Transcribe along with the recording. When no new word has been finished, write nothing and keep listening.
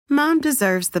Mom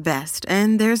deserves the best,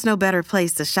 and there's no better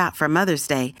place to shop for Mother's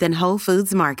Day than Whole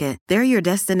Foods Market. They're your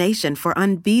destination for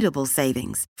unbeatable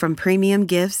savings, from premium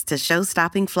gifts to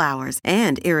show-stopping flowers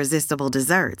and irresistible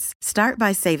desserts. Start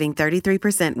by saving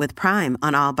 33% with Prime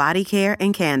on all body care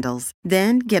and candles.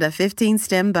 Then get a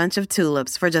 15-stem bunch of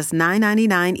tulips for just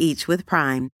 $9.99 each with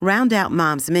Prime. Round out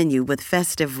Mom's menu with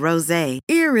festive rosé,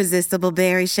 irresistible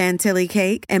berry chantilly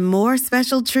cake, and more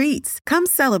special treats. Come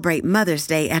celebrate Mother's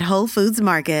Day at Whole Foods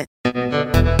Market.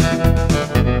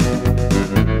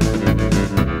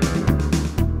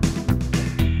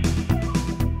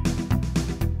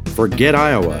 Forget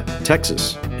Iowa.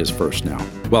 Texas is first now.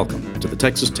 Welcome to the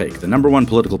Texas Take, the #1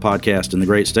 political podcast in the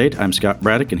great state. I'm Scott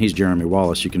Braddock, and he's Jeremy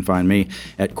Wallace. You can find me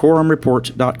at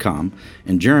quorumreport.com.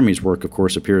 And Jeremy's work, of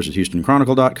course, appears at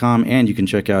HoustonChronicle.com, and you can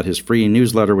check out his free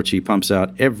newsletter, which he pumps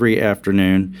out every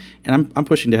afternoon. And I'm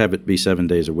pushing to have it be 7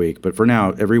 days a week. But for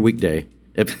now, every weekday,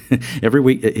 every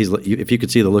week, if you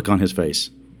could see the look on his face.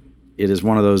 It is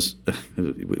one of those,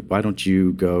 why don't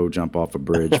you go jump off a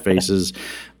bridge faces.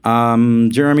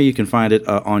 Jeremy, you can find it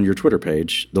on your Twitter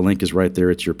page. The link is right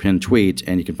there. It's your pinned tweet,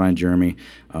 and you can find Jeremy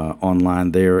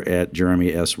online there at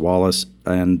Jeremy S. Wallace,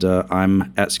 and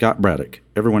I'm at Scott Braddock.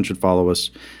 Everyone should follow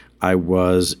us. I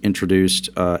was introduced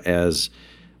as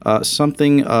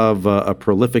something of a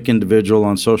prolific individual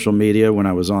on social media when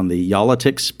I was on the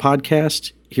Yolitics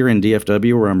podcast here in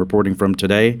DFW, where I'm reporting from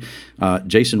today.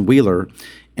 Jason Wheeler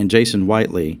and Jason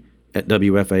Whiteley at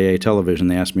WFAA Television,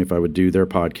 they asked me if I would do their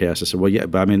podcast. I said, well, yeah,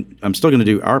 but I'm still going to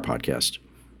do our podcast.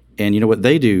 And you know what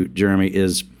they do, Jeremy,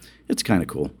 is it's kind of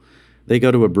cool. They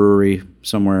go to a brewery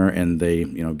somewhere and they,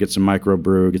 get some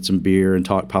microbrew, get some beer and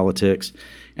talk politics.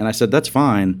 And I said, that's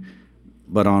fine.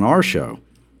 But on our show,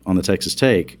 on the Texas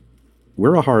Take,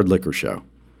 we're a hard liquor show.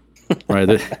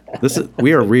 Right?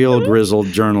 We are real grizzled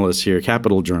journalists here,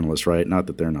 capital journalists, right? Not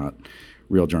that they're not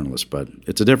real journalists, but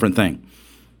it's a different thing.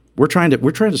 We're trying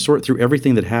to sort through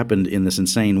everything that happened in this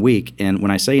insane week. And when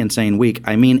I say insane week,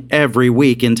 I mean every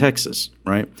week in Texas,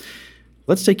 right?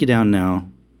 Let's take you down now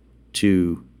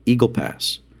to Eagle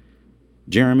Pass.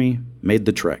 Jeremy made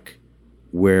the trek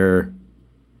where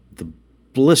the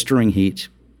blistering heat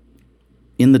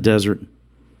in the desert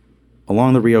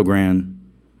along the Rio Grande,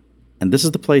 and this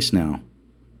is the place now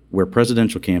where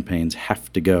presidential campaigns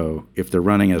have to go if they're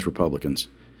running as Republicans.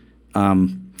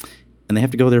 And they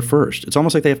have to go there first. It's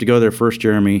almost like they have to go there first,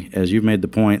 Jeremy, as you've made the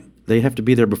point. They have to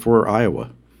be there before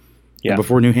Iowa,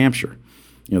 before New Hampshire,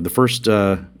 the first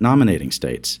nominating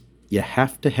states. You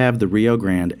have to have the Rio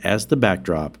Grande as the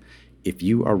backdrop if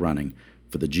you are running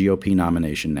for the GOP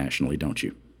nomination nationally, don't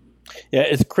you? Yeah,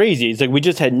 it's crazy. It's like we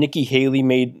just had Nikki Haley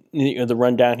made the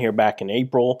run down here back in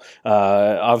April.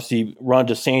 Obviously, Ron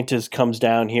DeSantis comes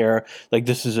down here. Like,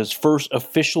 this is his first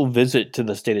official visit to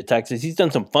the state of Texas. He's done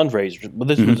some fundraisers, but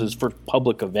this was his first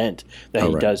public event that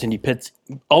he does, and he picks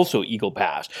also Eagle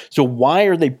Pass. So why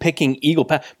are they picking Eagle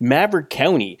Pass? Maverick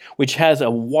County, which has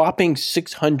a whopping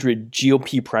 600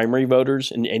 GOP primary voters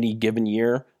in any given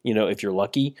year, if you're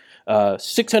lucky,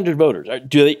 600 voters.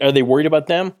 Are they worried about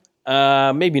them?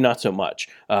 Maybe not so much.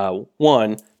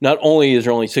 One, not only is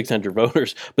there only 600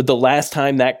 voters, but the last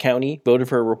time that county voted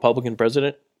for a Republican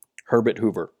president, Herbert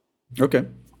Hoover. Okay.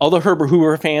 All the Herbert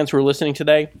Hoover fans who are listening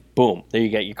today, boom, there you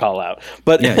get your call out.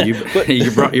 But yeah,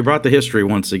 you brought the history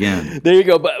once again. There you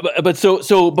go.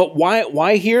 But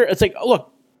why here? It's like,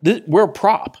 look, we're a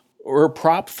prop. We're a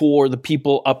prop for the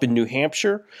people up in New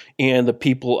Hampshire and the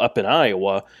people up in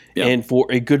Iowa, and for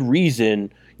a good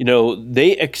reason.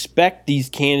 They expect these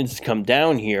candidates to come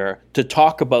down here to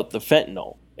talk about the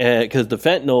fentanyl, because the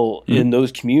fentanyl in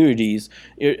those communities,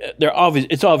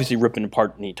 it's obviously ripping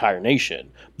apart the entire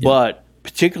nation. Yeah. But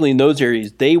particularly in those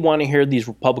areas, they want to hear these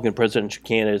Republican presidential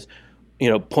candidates,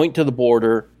 point to the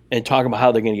border and talk about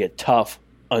how they're going to get tough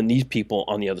on these people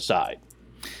on the other side.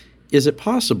 Is it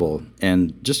possible,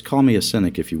 and just call me a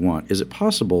cynic if you want, is it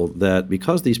possible that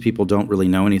because these people don't really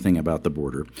know anything about the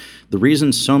border, the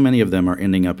reason so many of them are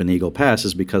ending up in Eagle Pass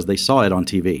is because they saw it on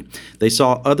TV. They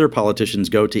saw other politicians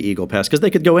go to Eagle Pass, because they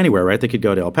could go anywhere, right? They could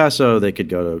go to El Paso, they could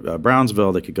go to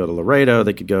Brownsville, they could go to Laredo,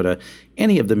 they could go to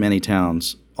any of the many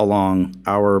towns along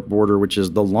our border, which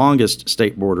is the longest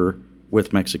state border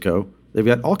with Mexico. They've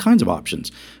got all kinds of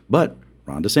options. But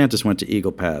Ron DeSantis went to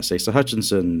Eagle Pass, Asa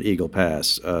Hutchinson, Eagle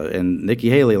Pass, and Nikki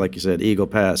Haley, like you said, Eagle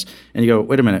Pass. And you go,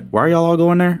 wait a minute, why are y'all all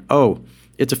going there? Oh,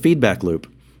 it's a feedback loop.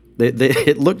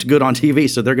 It looked good on TV,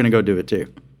 so they're going to go do it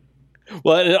too.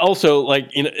 Well, and also,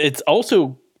 it's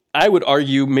also, I would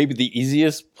argue, maybe the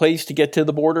easiest place to get to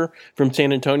the border from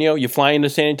San Antonio. You fly into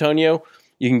San Antonio,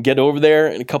 you can get over there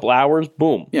in a couple hours,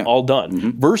 boom, all done.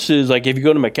 Mm-hmm. Versus, if you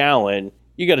go to McAllen,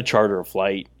 you got to charter a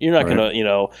flight. You're not going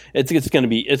to, it's going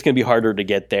to be harder to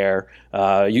get there.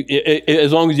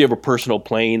 As long as you have a personal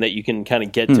plane that you can kind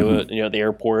of get to, the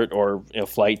airport or a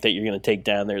flight that you're going to take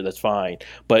down there, that's fine.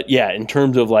 But yeah, in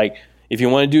terms of like, if you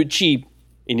want to do it cheap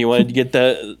and you want to get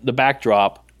the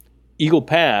backdrop, Eagle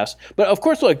Pass. But of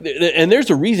course, look, and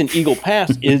there's a reason Eagle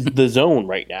Pass is the zone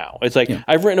right now. It's like,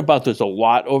 I've written about this a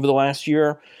lot over the last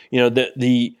year.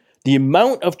 The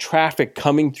amount of traffic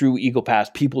coming through Eagle Pass,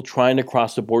 people trying to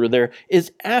cross the border there,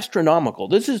 is astronomical.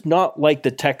 This is not like the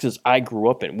Texas I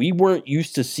grew up in. We weren't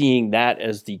used to seeing that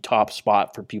as the top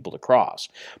spot for people to cross.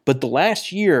 But the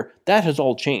last year, that has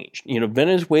all changed.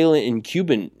 Venezuelan and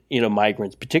Cuban,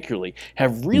 migrants particularly,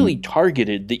 have really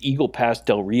targeted the Eagle Pass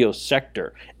Del Rio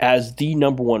sector as the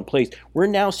number one place. We're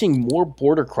now seeing more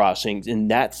border crossings in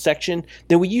that section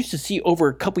than we used to see over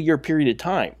a couple year period of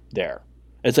time there.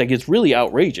 It's like, it's really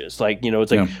outrageous. Like,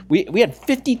 it's like we had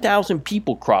 50,000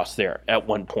 people cross there at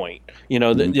one point,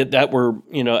 that were,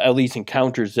 at least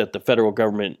encounters that the federal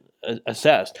government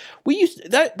assessed.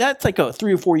 That's like a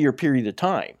 3 or 4 year period of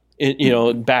time,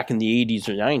 back in the 80s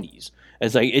or 90s.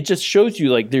 It's like, it just shows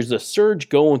you like there's a surge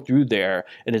going through there,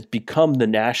 and it's become the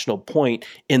national point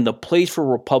in the place for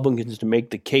Republicans to make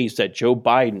the case that Joe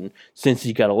Biden, since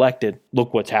he got elected,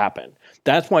 look what's happened.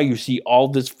 That's why you see all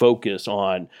this focus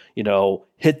on,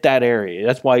 hit that area.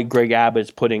 That's why Greg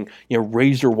Abbott's putting,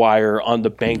 razor wire on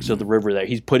the banks of the river there.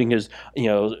 He's putting his,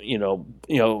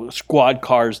 squad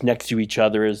cars next to each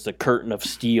other as the curtain of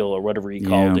steel or whatever he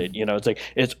called it. It's like,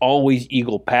 it's always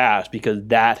Eagle Pass because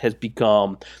that has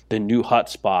become the new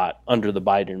hotspot under the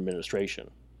Biden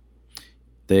administration.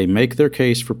 They make their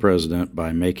case for president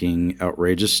by making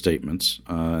outrageous statements,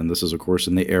 and this is, of course,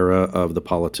 in the era of the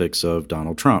politics of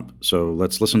Donald Trump. So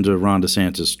let's listen to Ron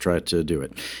DeSantis try to do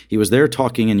it. He was there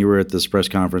talking, and you were at this press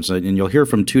conference, and you'll hear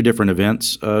from two different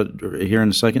events here in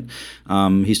a second.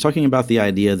 He's talking about the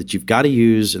idea that you've got to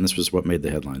use, and this was what made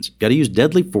the headlines, got to use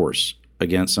deadly force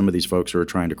against some of these folks who are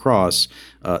trying to cross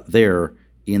there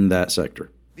in that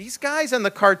sector. These guys and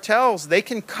the cartels, they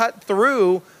can cut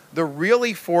through the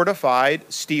really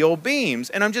fortified steel beams.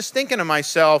 And I'm just thinking to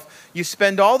myself, you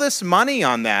spend all this money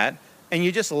on that and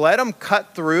you just let them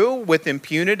cut through with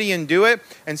impunity and do it.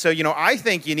 And so, I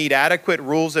think you need adequate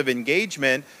rules of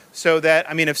engagement so that,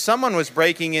 if someone was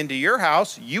breaking into your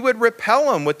house, you would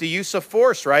repel them with the use of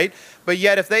force, right? But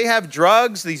yet if they have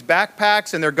drugs, these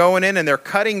backpacks, and they're going in and they're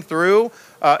cutting through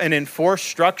an enforced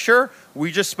structure,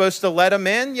 we're just supposed to let them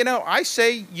in? I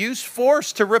say use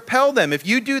force to repel them. If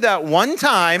you do that one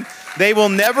time, they will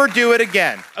never do it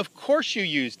again. Of course you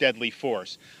use deadly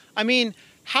force.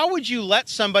 How would you let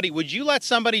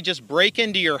somebody just break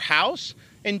into your house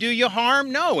and do you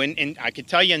harm? No. And I could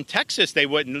tell you in Texas, they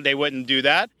wouldn't do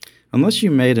that. Unless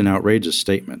you made an outrageous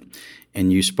statement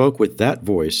and you spoke with that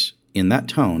voice in that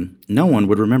tone, no one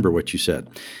would remember what you said.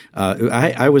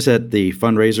 I was at the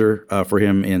fundraiser for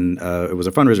him it was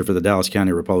a fundraiser for the Dallas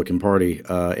County Republican Party,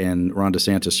 and Ron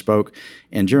DeSantis spoke.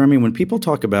 And Jeremy, when people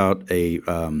talk about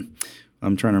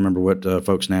I'm trying to remember what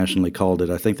folks nationally called it.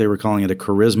 I think they were calling it a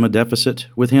charisma deficit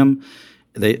with him.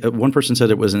 One person said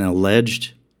it was an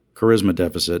alleged charisma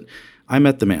deficit. I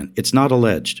met the man. It's not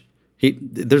alleged.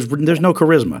 There's no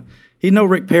charisma. He's no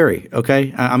Rick Perry,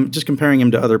 okay? I'm just comparing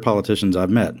him to other politicians I've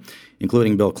met,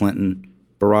 including Bill Clinton,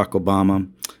 Barack Obama,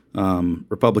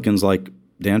 Republicans like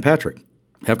Dan Patrick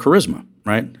have charisma,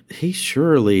 right? He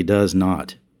surely does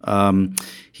not.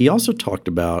 He also talked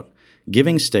about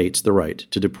giving states the right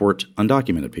to deport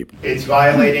undocumented people. It's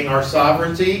violating our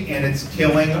sovereignty and it's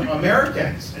killing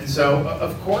Americans. And so,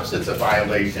 of course, it's a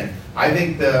violation. I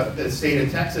think the state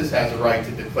of Texas has a right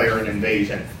to declare an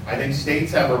invasion. I think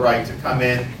states have a right to come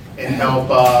in and help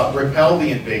repel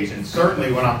the invasion.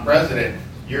 Certainly, when I'm president,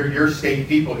 your state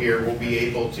people here will be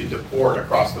able to deport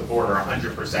across the border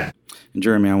 100%. And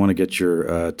Jeremy, I want to get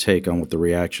your take on what the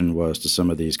reaction was to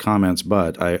some of these comments,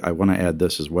 but I want to add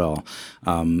this as well.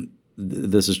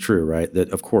 This is true, right?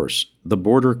 That, of course, the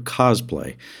border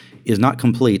cosplay is not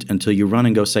complete until you run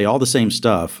and go say all the same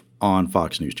stuff on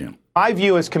Fox News Channel. My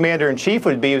view as commander-in-chief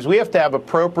would be is we have to have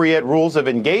appropriate rules of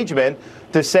engagement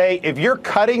to say if you're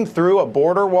cutting through a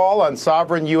border wall on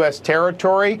sovereign U.S.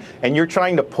 territory and you're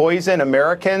trying to poison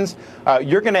Americans,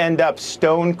 you're going to end up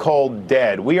stone cold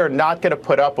dead. We are not going to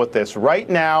put up with this. Right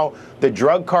now, the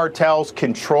drug cartels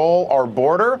control our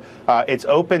border. It's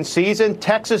open season.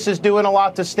 Texas is doing a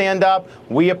lot to stand up.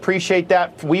 We appreciate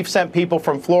that. We've sent people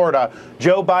from Florida.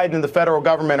 Joe Biden and the federal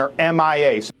government are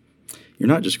MIA. you're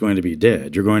not just going to be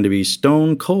dead. You're going to be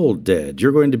stone cold dead.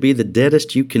 You're going to be the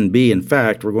deadest you can be. In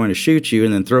fact, we're going to shoot you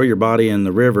and then throw your body in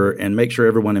the river and make sure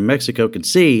everyone in Mexico can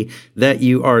see that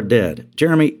you are dead.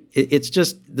 Jeremy, it's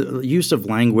just the use of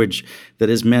language that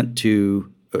is meant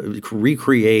to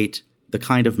recreate the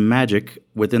kind of magic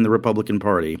within the Republican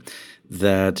Party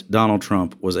that Donald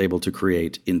Trump was able to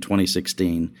create in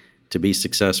 2016 to be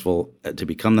successful, to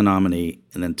become the nominee,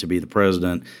 and then to be the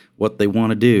president. What they want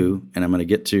to do, and I'm going to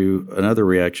get to another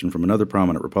reaction from another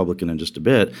prominent Republican in just a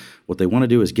bit, what they want to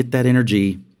do is get that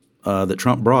energy that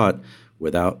Trump brought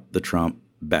without the Trump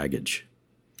baggage.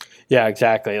 Yeah,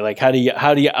 exactly. Like how do you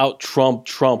out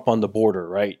Trump on the border,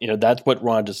 right? That's what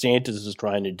Ron DeSantis is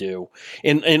trying to do.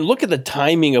 And look at the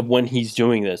timing of when he's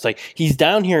doing this. Like he's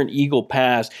down here in Eagle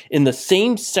Pass in the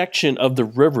same section of the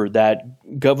river that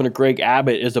Governor Greg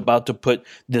Abbott is about to put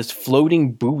this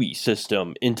floating buoy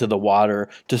system into the water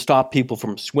to stop people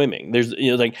from swimming. There's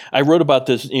like I wrote about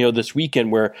this this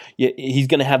weekend where he's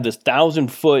going to have this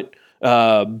 1,000-foot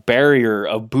barrier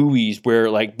of buoys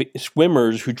where like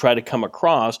swimmers who try to come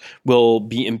across will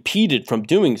be impeded from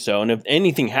doing so. And if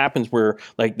anything happens where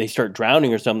like they start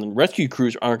drowning or something, rescue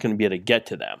crews aren't going to be able to get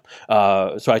to them.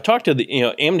 So I talked to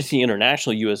the Amnesty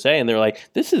International USA, and they're like,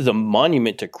 this is a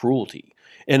monument to cruelty.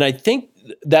 And I think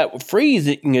that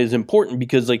phrasing is important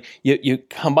because like you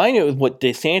combine it with what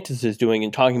DeSantis is doing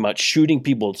and talking about shooting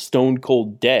people stone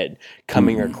cold dead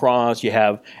coming across. You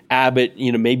have Abbott,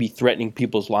 maybe threatening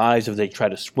people's lives if they try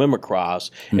to swim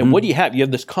across. And what do you have? You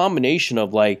have this combination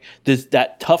of like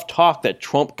that tough talk that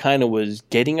Trump kind of was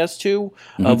getting us to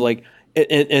of like,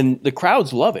 and the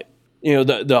crowds love it.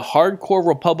 The hardcore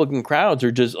Republican crowds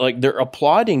are just like, they're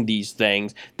applauding these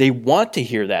things. They want to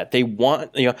hear that. They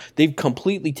want, they've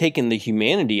completely taken the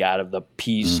humanity out of the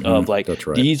piece of like,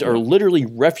 right. These are literally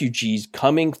refugees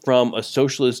coming from a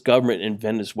socialist government in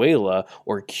Venezuela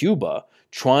or Cuba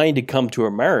trying to come to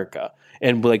America.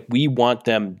 And like, we want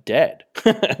them dead.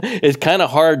 It's kind of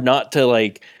hard not to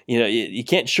like, you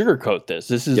can't sugarcoat this.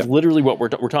 This is literally what we're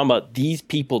talking about. These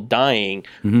people dying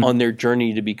on their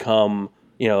journey to become,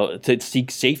 to seek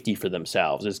safety for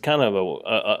themselves. It's kind of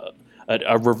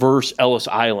a reverse Ellis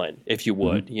Island, if you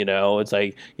would. It's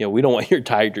like, we don't want you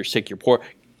tired, you're sick, you're poor.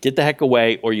 Get the heck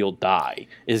away or you'll die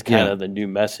is kind of the new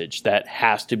message that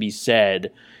has to be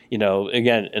said.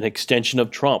 Again, an extension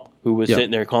of Trump, who was sitting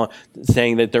there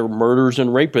saying that there are murderers and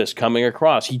rapists coming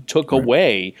across. He took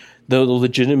away the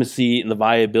legitimacy and the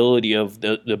viability of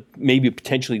the maybe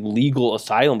potentially legal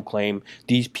asylum claim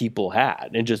these people had,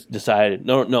 and just decided,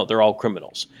 no, they're all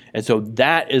criminals. And so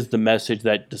that is the message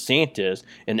that DeSantis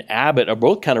and Abbott are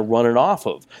both kind of running off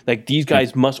of. Like, these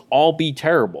guys must all be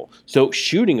terrible. So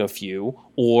shooting a few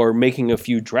or making a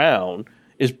few drown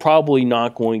is probably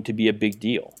not going to be a big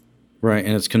deal. Right,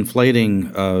 and it's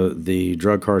conflating the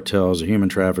drug cartels, the human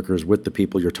traffickers, with the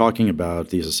people you're talking about,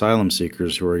 these asylum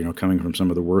seekers who are, coming from some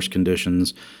of the worst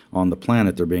conditions on the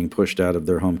planet. They're being pushed out of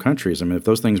their home countries. I mean, if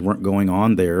those things weren't going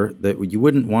on there, that you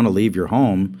wouldn't want to leave your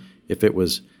home if it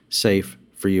was safe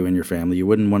for you and your family. You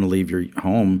wouldn't want to leave your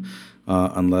home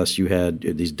unless you had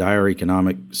these dire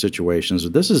economic situations.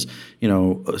 This is,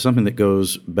 something that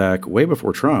goes back way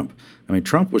before Trump. I mean,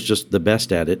 Trump was just the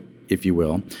best at it, if you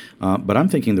will. But I'm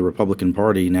thinking the Republican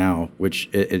Party now, which,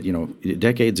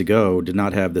 decades ago did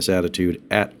not have this attitude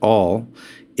at all.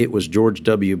 It was George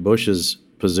W. Bush's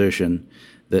position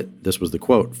that this was the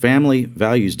quote, family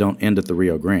values don't end at the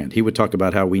Rio Grande. He would talk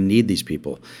about how we need these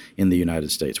people in the United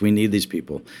States. We need these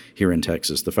people here in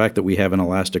Texas. The fact that we have an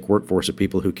elastic workforce of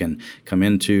people who can come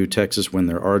into Texas when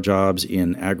there are jobs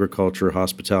in agriculture,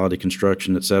 hospitality,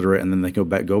 construction, et cetera, and then they go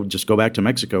back to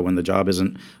Mexico when the job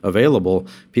isn't available.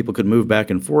 People could move back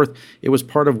and forth. It was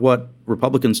part of what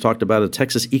Republicans talked about, a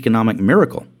Texas economic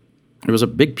miracle. It was a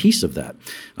big piece of that.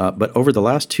 But over the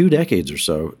last 2 decades or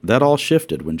so, that all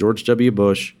shifted when George W.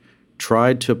 Bush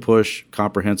tried to push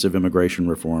comprehensive immigration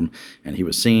reform, and he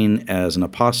was seen as an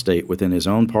apostate within his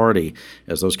own party,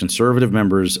 as those conservative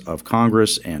members of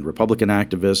Congress and Republican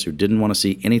activists who didn't want to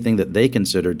see anything that they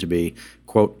considered to be,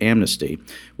 quote, amnesty,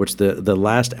 which the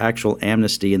last actual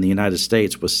amnesty in the United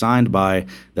States was signed by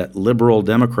that liberal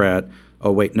Democrat.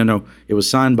 Oh, wait, no. It was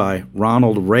signed by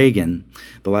Ronald Reagan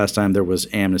the last time there was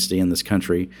amnesty in this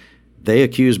country. They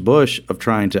accused Bush of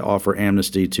trying to offer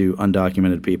amnesty to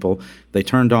undocumented people. They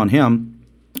turned on him,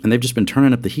 and they've just been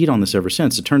turning up the heat on this ever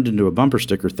since. It turned into a bumper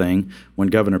sticker thing when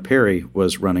Governor Perry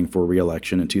was running for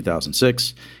re-election in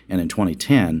 2006 and in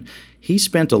 2010. He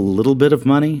spent a little bit of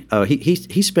money.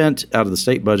 He spent out of the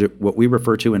state budget what we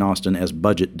refer to in Austin as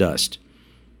budget dust,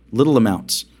 little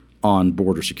amounts on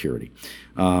border security.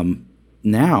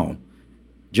 Now,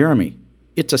 Jeremy,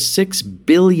 It's a $6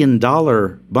 billion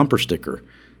bumper sticker.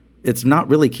 It's not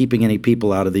really keeping any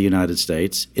people out of the United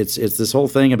States. It's this whole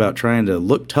thing about trying to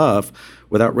look tough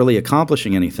without really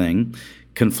accomplishing anything,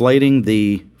 conflating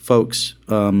the folks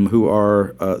who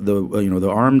are the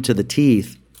armed to the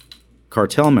teeth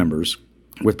cartel members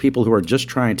with people who are just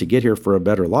trying to get here for a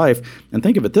better life. And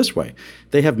think of it this way.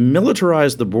 They have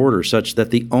militarized the border such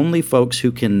that the only folks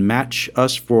who can match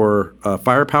us for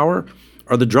firepower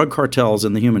are the drug cartels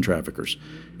and the human traffickers.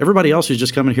 Everybody else who's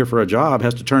just coming here for a job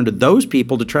has to turn to those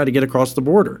people to try to get across the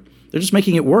border. They're just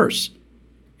making it worse.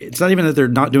 It's not even that they're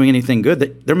not doing anything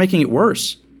good. They're making it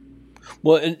worse.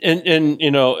 Well, and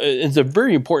it's a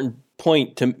very important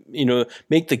point to,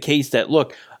 make the case that,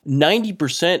 look,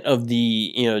 90% of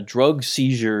the drug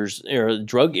seizures or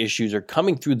drug issues are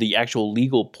coming through the actual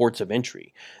legal ports of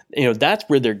entry. That's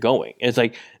where they're going. It's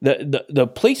like the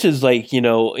places like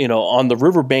on the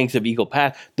riverbanks of Eagle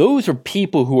Pass. Those are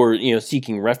people who are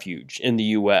seeking refuge in the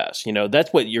U.S.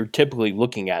 That's what you're typically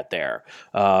looking at there.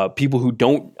 People who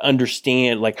don't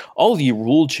understand like all the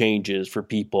rule changes for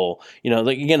people.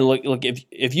 Like again, look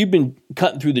if you've been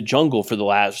cutting through the jungle for the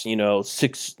last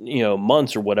 6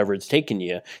 months or whatever it's taken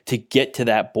you to get to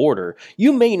that border,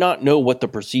 you may not know what the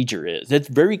procedure is. It's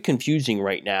very confusing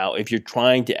right now if you're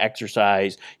trying to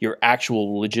exercise your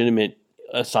actual legitimate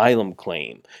asylum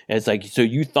claim. And it's like, so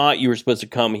you thought you were supposed to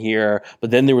come here, but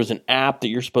then there was an app that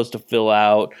you're supposed to fill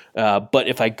out. But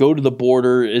if I go to the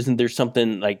border, isn't there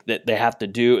something like that they have to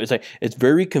do? It's like, it's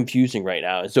very confusing right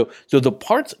now. And so the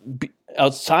parts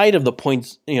outside of the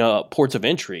ports of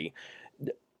entry,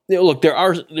 look,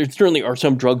 there certainly are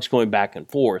some drugs going back and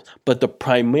forth, but the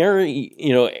primary,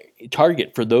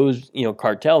 target for those,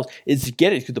 cartels is to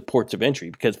get it through the ports of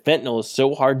entry because fentanyl is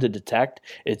so hard to detect.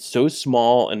 It's so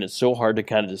small and it's so hard to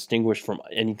kind of distinguish from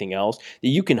anything else that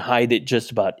you can hide it just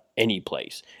about any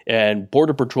place. And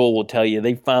Border Patrol will tell you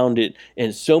they found it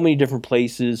in so many different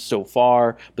places so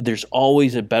far, but there's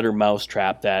always a better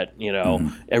mousetrap that,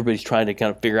 everybody's trying to kind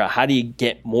of figure out how do you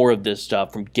get more of this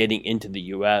stuff from getting into the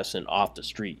U.S. and off the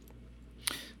street.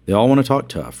 They all want to talk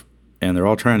tough. And they're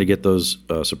all trying to get those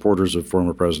supporters of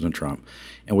former President Trump.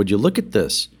 And would you look at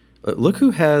this? Look who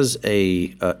has a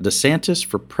DeSantis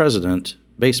for president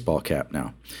baseball cap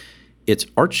now. It's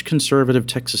arch-conservative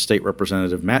Texas State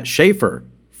Representative Matt Schaefer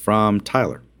from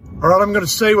Tyler. All right, I'm going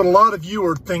to say what a lot of you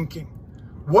are thinking.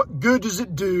 What good does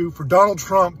it do for Donald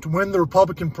Trump to win the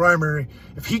Republican primary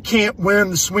if he can't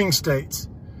win the swing states?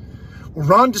 Well,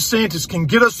 Ron DeSantis can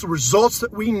get us the results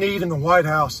that we need in the White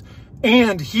House,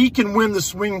 and he can win the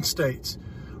swing states.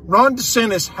 Ron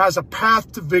DeSantis has a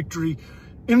path to victory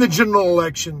in the general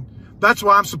election. That's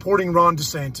why I'm supporting Ron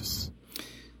DeSantis.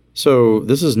 So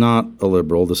this is not a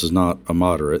liberal. This is not a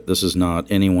moderate. This is not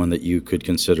anyone that you could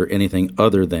consider anything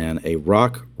other than a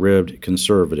rock-ribbed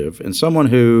conservative and someone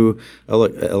who a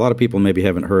lot of people maybe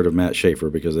haven't heard of Matt Schaefer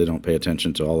because they don't pay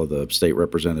attention to all of the state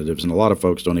representatives. And a lot of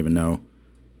folks don't even know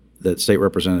that state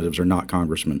representatives are not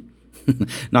congressmen.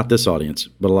 Not this audience,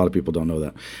 but a lot of people don't know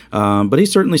that. But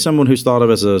he's certainly someone who's thought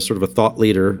of as a sort of a thought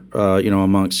leader,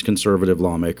 amongst conservative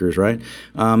lawmakers, right?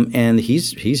 And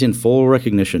he's in full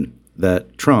recognition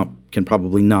that Trump can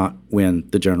probably not win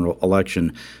the general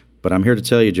election. But I'm here to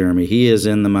tell you, Jeremy, he is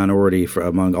in the minority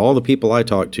among all the people I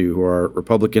talk to who are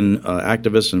Republican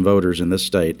activists and voters in this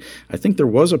state. I think there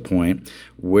was a point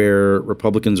where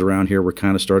Republicans around here were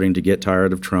kind of starting to get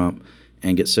tired of Trump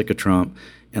and get sick of Trump.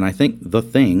 And I think the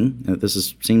thing,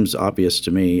 seems obvious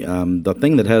to me, the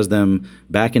thing that has them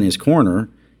back in his corner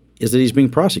is that he's being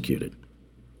prosecuted,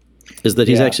 is that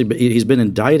he's been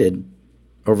indicted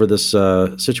over this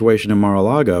situation in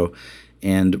Mar-a-Lago.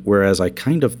 And whereas I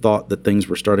kind of thought that things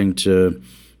were starting to,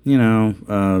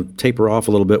 taper off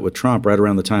a little bit with Trump right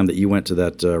around the time that you went to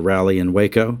that rally in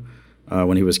Waco,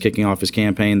 when he was kicking off his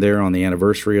campaign there on the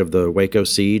anniversary of the Waco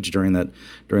siege during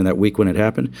that week when it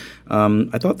happened.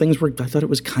 I thought it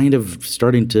was kind of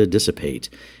starting to dissipate.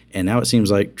 And now it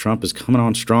seems like Trump is coming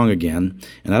on strong again.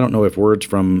 And I don't know if words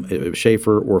from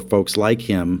Schaefer or folks like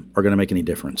him are going to make any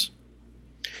difference.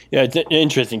 Yeah, it's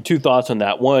interesting. Two thoughts on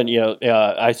that. One,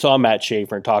 I saw Matt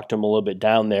Schaefer and talked to him a little bit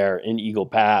down there in Eagle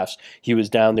Pass. He was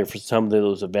down there for some of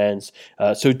those events.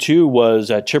 So two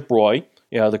was Chip Roy,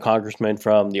 the congressman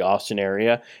from the Austin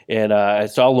area. And I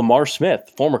saw Lamar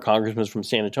Smith, former congressman from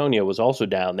San Antonio, was also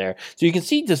down there. So you can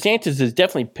see DeSantis is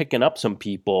definitely picking up some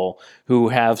people who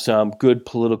have some good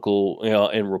political,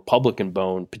 and Republican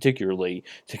bone, particularly,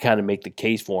 to kind of make the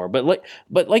case for him.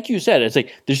 But like you said, it's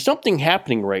like there's something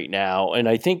happening right now. And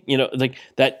I think, like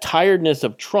that tiredness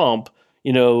of Trump,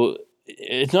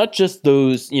 it's not just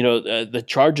those, the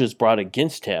charges brought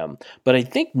against him, but I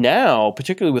think now,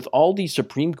 particularly with all these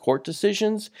Supreme Court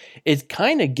decisions, it's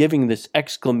kind of giving this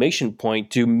exclamation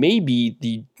point to maybe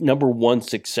the number one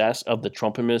success of the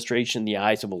Trump administration in the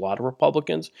eyes of a lot of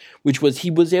Republicans, which was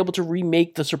he was able to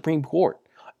remake the Supreme Court.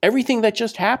 Everything that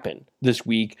just happened this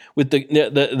week with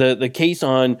the case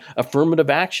on affirmative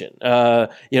action,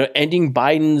 ending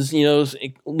Biden's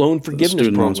loan forgiveness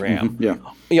program,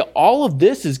 all of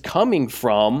this is coming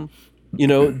from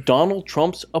Donald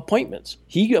Trump's appointments.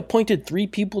 He appointed 3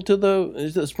 people to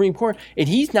the Supreme Court, and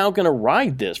he's now going to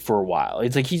ride this for a while.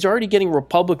 It's like he's already getting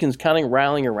Republicans kind of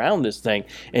rallying around this thing,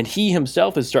 and he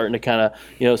himself is starting to kind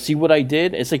of, see what I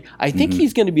did. It's like I think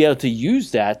he's going to be able to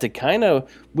use that to kind of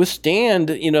withstand,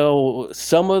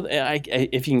 some of,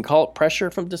 if you can call it pressure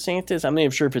from DeSantis. I'm not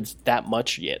even sure if it's that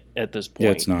much yet at this point.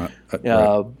 Yeah, it's not.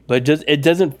 Right. But it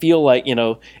doesn't feel like,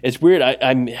 it's weird.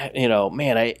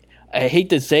 I hate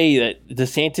to say that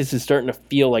DeSantis is starting to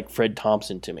feel like Fred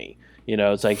Thompson to me.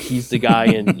 It's like he's the guy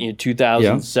in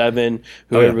 2007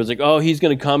 who everybody's like, oh, he's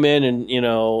going to come in and,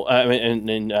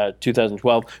 in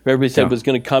 2012, who everybody said was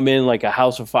going to come in like a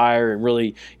house of fire and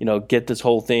really, get this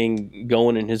whole thing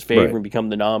going in his favor and become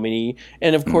the nominee.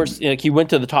 And of course, he went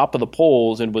to the top of the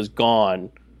polls and was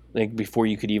gone before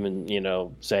you could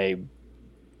even, say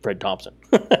Fred Thompson.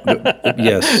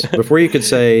 Yes. Before you could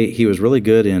say he was really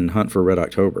good in Hunt for Red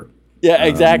October. Yeah,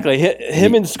 exactly.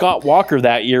 Him and Scott Walker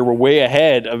that year were way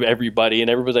ahead of everybody,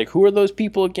 and everybody's like, who are those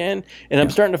people again? And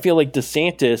I'm starting to feel like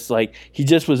DeSantis, like he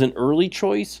just was an early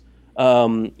choice.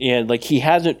 And like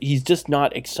he's just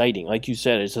not exciting. Like you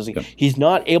said, it's just like he's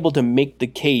not able to make the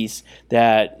case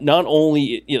that not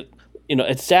only,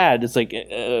 it's sad. It's like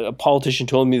a politician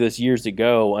told me this years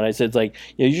ago, and I said, it's like,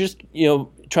 you're just,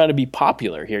 trying to be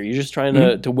popular here. You're just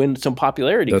trying to win some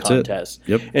popularity contest.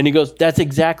 Yep. And he goes, that's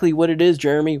exactly what it is,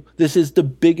 Jeremy. This is the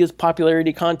biggest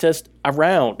popularity contest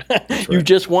around. Right. You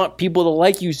just want people to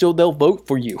like you so they'll vote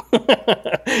for you.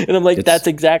 And I'm like, that's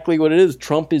exactly what it is.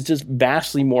 Trump is just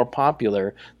vastly more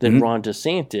popular than Ron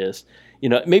DeSantis.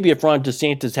 Maybe if Ron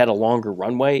DeSantis had a longer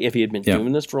runway, if he had been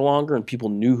doing this for longer and people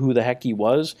knew who the heck he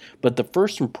was. But the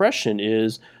first impression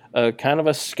is kind of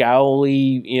a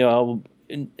scowly,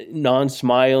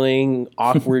 non-smiling,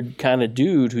 awkward kind of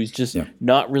dude who's just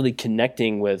not really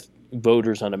connecting with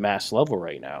voters on a mass level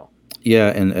right now. Yeah,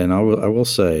 and I will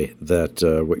say that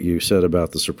what you said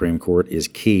about the Supreme Court is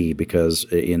key because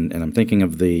and I'm thinking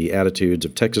of the attitudes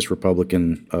of Texas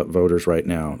Republican voters right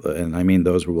now, and I mean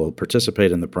those who will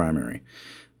participate in the primary,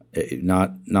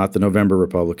 not the November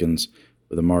Republicans,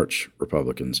 but the March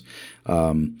Republicans.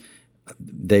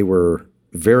 They were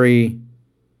very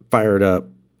fired up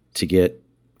to get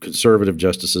conservative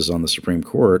justices on the Supreme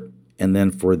Court, and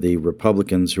then for the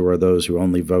Republicans, who are those who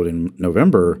only vote in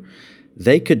November,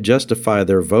 they could justify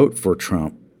their vote for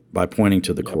Trump by pointing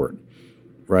to the court,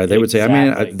 right? They would say,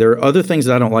 there are other things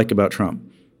that I don't like about Trump,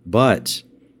 but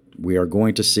we are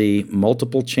going to see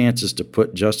multiple chances to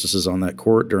put justices on that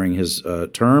court during his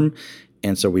term,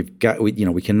 and so we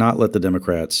cannot let the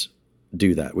Democrats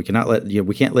do that. We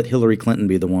can't let Hillary Clinton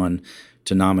be the one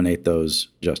to nominate those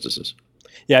justices.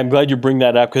 Yeah, I'm glad you bring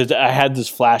that up because I had this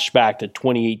flashback to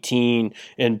 2018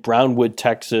 in Brownwood,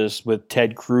 Texas with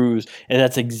Ted Cruz, and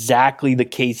that's exactly the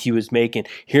case he was making.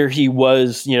 Here he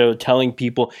was, telling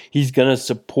people he's going to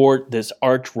support this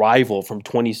arch rival from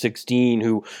 2016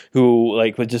 who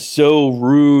like was just so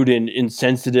rude and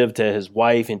insensitive to his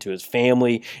wife and to his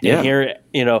family. Yeah. And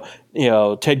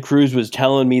here, Ted Cruz was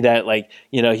telling me that,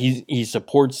 he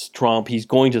supports Trump. He's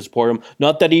going to support him.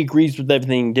 Not that he agrees with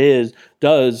everything he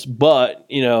does, but,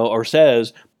 or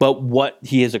says, but what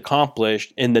he has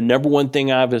accomplished. And the number one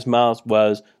thing out of his mouth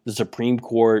was the Supreme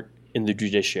Court and the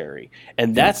judiciary.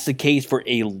 And that's the case for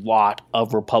a lot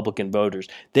of Republican voters.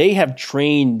 They have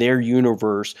trained their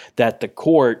universe that the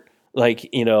court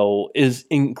is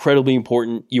incredibly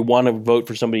important. You want to vote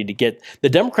for somebody to get – the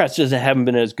Democrats just haven't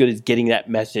been as good as getting that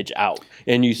message out.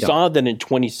 And you saw that in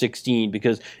 2016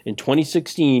 because in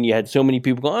 2016 you had so many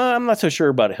people go, I'm not so sure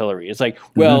about Hillary. It's like,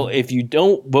 well, if you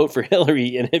don't vote for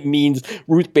Hillary and it means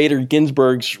Ruth Bader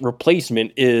Ginsburg's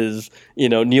replacement is,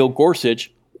 Neil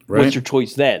Gorsuch, what's your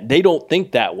choice then? They don't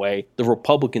think that way. The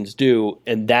Republicans do,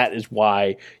 and that is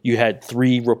why you had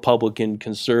 3 Republican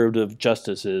conservative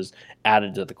justices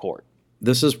added to the court.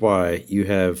 This is why you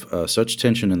have such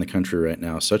tension in the country right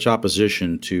now, such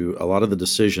opposition to a lot of the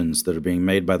decisions that are being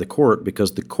made by the court,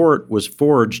 because the court was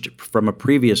forged from a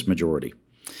previous majority.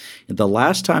 And the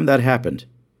last time that happened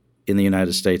in the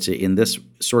United States, in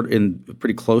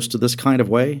pretty close to this kind of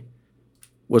way,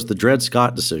 was the Dred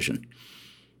Scott decision,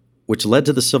 which led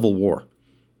to the Civil War.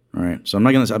 All right, so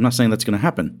I'm not saying that's going to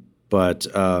happen, But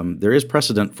there is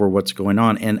precedent for what's going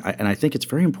on. And I think it's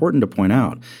very important to point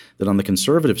out that on the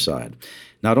conservative side,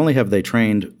 not only have they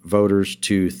trained voters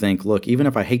to think, look, even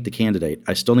if I hate the candidate,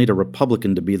 I still need a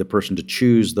Republican to be the person to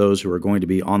choose those who are going to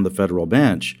be on the federal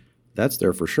bench. That's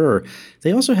there for sure.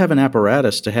 They also have an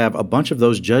apparatus to have a bunch of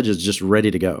those judges just ready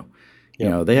to go. You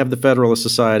know, they have the Federalist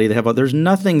Society. There's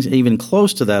nothing even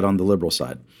close to that on the liberal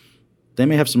side. They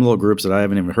may have some little groups that I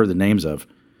haven't even heard the names of,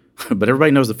 but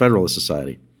everybody knows the Federalist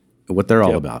Society and what they're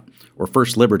all about, or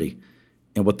First Liberty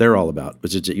and what they're all about,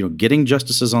 which is, you know, getting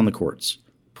justices on the courts.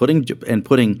 Think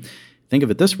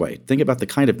of it this way. Think about the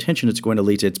kind of tension it's going to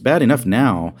lead to. It's bad enough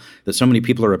now that so many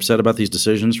people are upset about these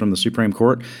decisions from the Supreme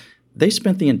Court. They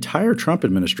spent the entire Trump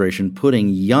administration putting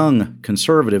young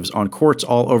conservatives on courts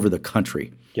all over the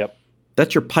country. Yep.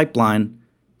 That's your pipeline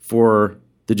for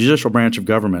the judicial branch of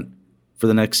government for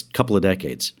the next couple of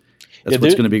decades. That's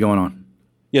what's going to be going on.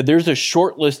 Yeah, there's a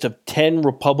short list of 10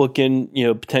 Republican,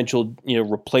 potential,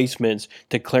 replacements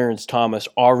to Clarence Thomas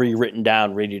already written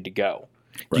down, ready to go.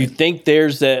 Right. Do you think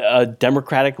there's a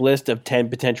Democratic list of 10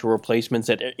 potential replacements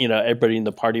that everybody in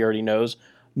the party already knows?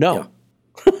 No. Yeah.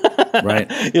 Right.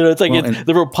 It's like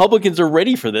the Republicans are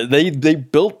ready for this. They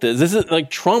built this. This is like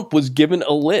Trump was given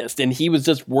a list and he was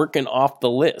just working off the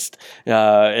list.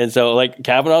 And so like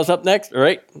Kavanaugh's up next. All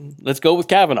right, let's go with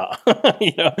Kavanaugh.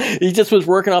 He just was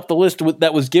working off the list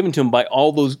that was given to him by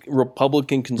all those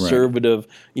Republican conservative,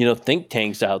 think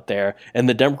tanks out there. And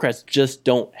the Democrats just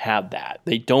don't have that.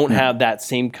 They don't have that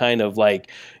same kind of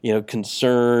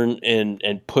concern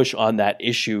and push on that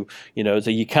issue. So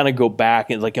you kind of go back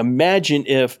and imagine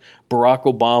if Barack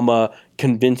Obama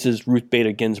convinces Ruth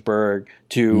Bader Ginsburg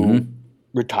to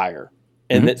retire,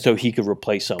 and so he could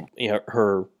replace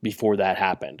her before that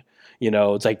happened.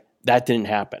 It's like that didn't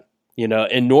happen.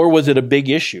 And nor was it a big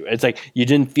issue. It's like you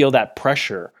didn't feel that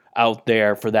pressure out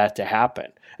there for that to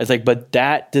happen. It's like, but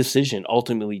that decision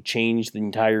ultimately changed the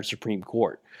entire Supreme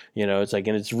Court. It's like,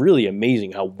 and it's really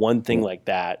amazing how one thing like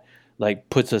that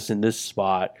puts us in this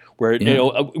spot where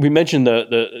we mentioned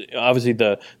the obviously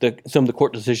the some of the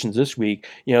court decisions this week.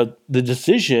 The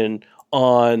decision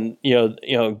on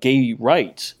gay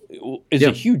rights is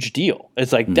a huge deal.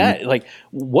 It's like that. Like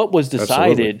what was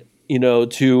decided,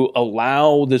 to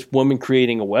allow this woman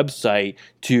creating a website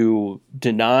to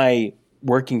deny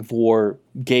working for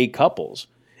gay couples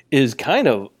is kind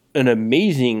of an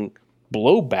amazing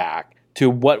blowback to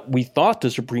what we thought the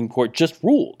Supreme Court just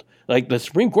ruled. Like the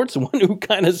Supreme Court's the one who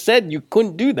kind of said you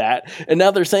couldn't do that, and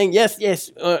now they're saying yes.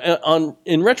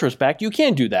 In retrospect, you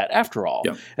can do that after all.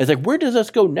 Yeah. It's like, where does this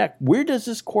go next? Where does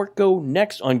this court go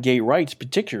next on gay rights,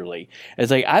 particularly?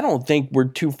 It's like I don't think we're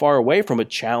too far away from a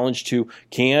challenge to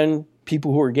can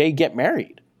people who are gay get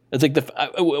married. It's like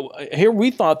here we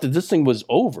thought that this thing was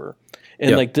over,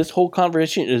 and this whole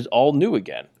conversation is all new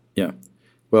again. Yeah.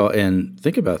 Well, and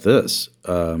think about this.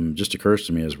 Just occurs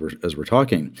to me as we're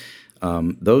talking.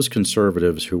 Those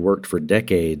conservatives who worked for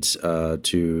decades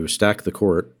to stack the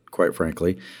court, quite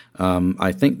frankly,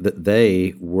 I think that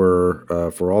they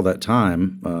were, for all that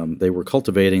time, they were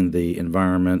cultivating the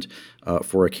environment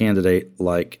for a candidate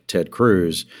like Ted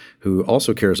Cruz, who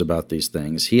also cares about these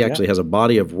things. He actually has a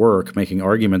body of work making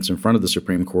arguments in front of the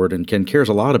Supreme Court and cares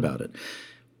a lot about it.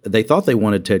 They thought they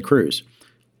wanted Ted Cruz,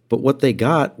 but what they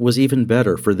got was even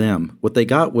better for them. What they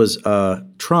got was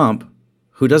Trump,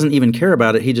 who doesn't even care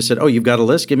about it. He just said, "Oh, you've got a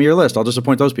list? Give me your list. I'll just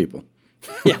appoint those people."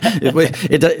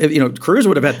 Cruz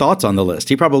would have had thoughts on the list.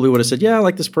 He probably would have said, "Yeah, I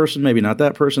like this person, maybe not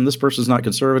that person. This person's not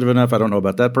conservative enough. I don't know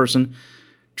about that person."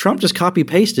 Trump just copy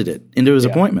pasted it into his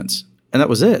appointments, and that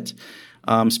was it.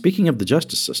 Speaking of the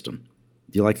justice system,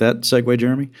 do you like that segue,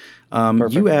 Jeremy?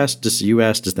 You asked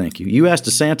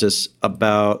DeSantis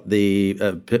about the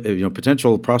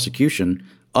potential prosecution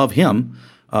of him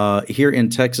here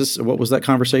in Texas. What was that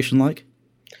conversation like?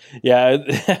 Yeah,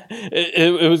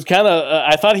 it was kind of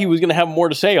I thought he was going to have more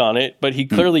to say on it, but he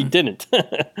clearly didn't.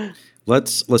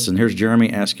 Let's listen. Here's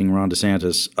Jeremy asking Ron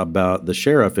DeSantis about the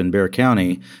sheriff in Bexar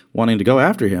County wanting to go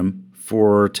after him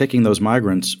for taking those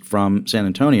migrants from San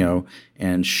Antonio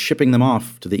and shipping them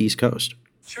off to the East Coast.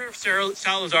 Sheriff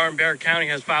Salazar in Bexar County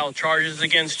has filed charges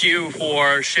against you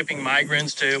for shipping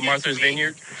migrants to Martha's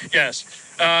Vineyard. Yes.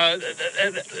 Are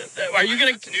you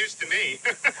going to news to me?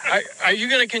 Are you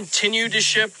going to continue to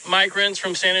ship migrants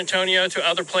from San Antonio to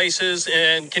other places?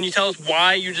 And can you tell us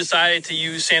why you decided to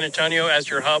use San Antonio as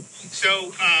your hub?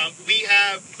 So we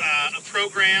have a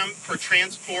program for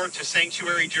transport to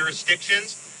sanctuary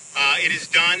jurisdictions. It is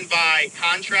done by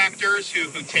contractors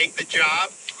who take the job,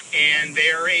 and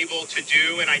they are able to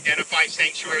do and identify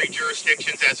sanctuary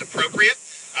jurisdictions as appropriate.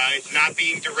 It's not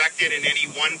being directed in any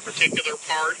one particular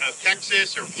part of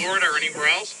Texas or Florida or anywhere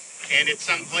else. and it's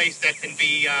someplace that can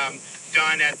be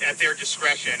done at their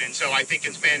discretion. And so I think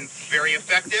it's been very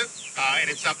effective, and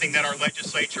it's something that our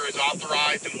legislature has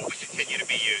authorized and will continue to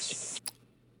be used.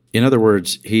 In other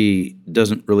words, he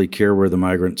doesn't really care where the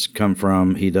migrants come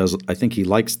from. I think he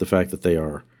likes the fact that they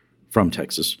are from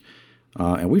Texas.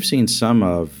 And we've seen some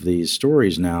of these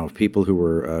stories now of people who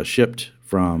were shipped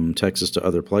from Texas to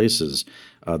other places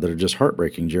that are just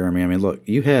heartbreaking, Jeremy. I mean, look,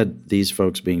 you had these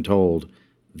folks being told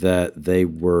that they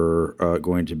were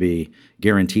going to be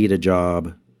guaranteed a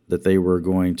job, that they were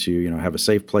going to, have a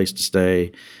safe place to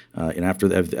stay, and after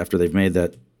they've made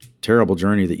that terrible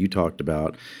journey that you talked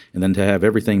about, and then to have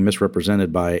everything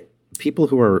misrepresented by people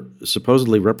who are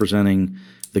supposedly representing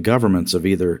the governments of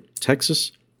either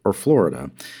Texas or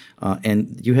Florida.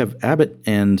 And you have Abbott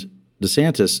and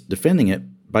DeSantis defending it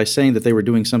by saying that they were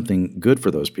doing something good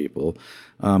for those people.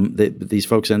 These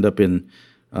folks end up in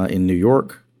New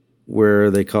York, where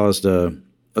they caused a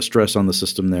stress on the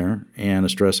system there and a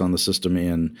stress on the system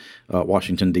in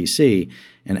Washington, D.C.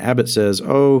 And Abbott says,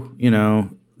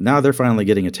 now they're finally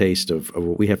getting a taste of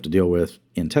what we have to deal with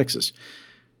in Texas.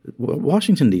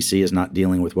 Washington, D.C. is not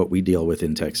dealing with what we deal with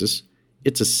in Texas.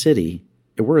 It's a city.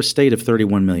 We're a state of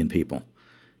 31 million people.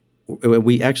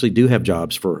 We actually do have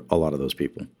jobs for a lot of those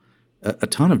people, a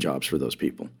ton of jobs for those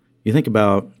people. You think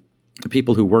about the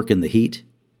people who work in the heat,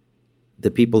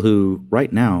 the people who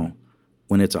right now,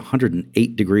 when it's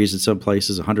 108 degrees in some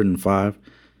places, 105,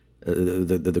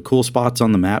 the cool spots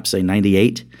on the map say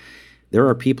 98, there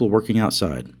are people working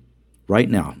outside right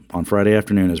now on Friday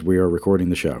afternoon as we are recording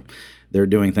the show. They're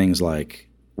doing things like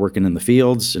working in the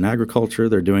fields in agriculture.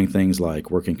 They're doing things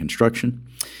like working construction.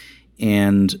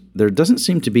 And there doesn't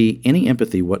seem to be any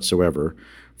empathy whatsoever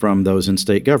from those in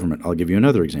state government. I'll give you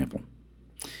another example.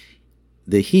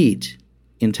 The heat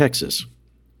in Texas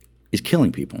is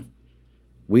killing people.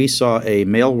 We saw a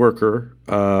mail worker,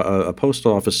 a post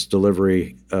office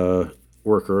delivery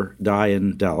worker, die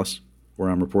in Dallas, where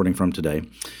I'm reporting from today.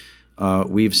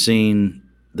 We've seen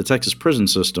the Texas prison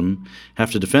system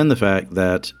have to defend the fact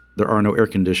that there are no air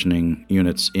conditioning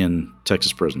units in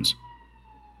Texas prisons.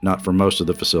 Not for most of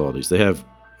the facilities. They have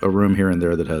a room here and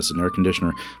there that has an air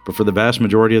conditioner, but for the vast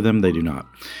majority of them, they do not.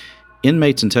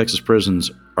 Inmates in Texas prisons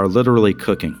are literally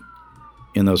cooking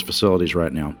in those facilities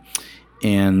right now.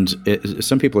 And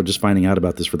some people are just finding out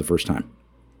about this for the first time.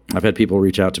 I've had people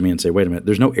reach out to me and say, wait a minute,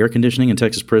 there's no air conditioning in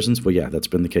Texas prisons? Well, yeah, that's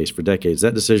been the case for decades.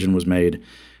 That decision was made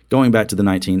going back to the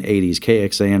 1980s.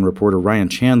 KXAN reporter Ryan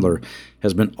Chandler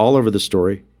has been all over the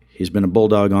story. He's been a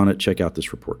bulldog on it. Check out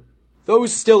this report.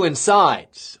 Those still inside,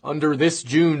 under this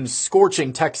June's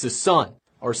scorching Texas sun,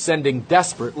 are sending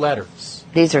desperate letters.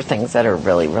 These are things that are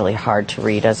really, really hard to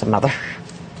read as a mother.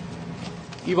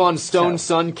 Yvonne Stone's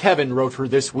son, Kevin, wrote her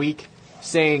this week,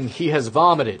 saying he has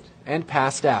vomited and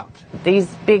passed out. These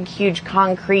big, huge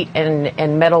concrete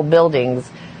and metal buildings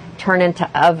turn into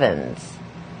ovens.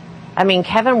 I mean,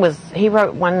 he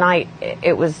wrote one night,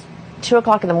 it was 2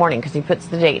 o'clock in the morning, because he puts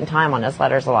the date and time on his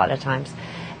letters a lot of times.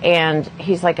 And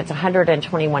he's like, it's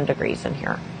 121 degrees in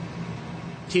here.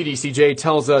 TDCJ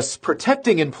tells us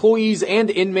protecting employees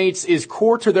and inmates is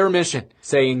core to their mission,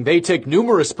 saying they take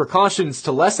numerous precautions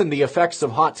to lessen the effects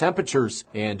of hot temperatures,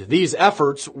 and these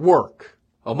efforts work.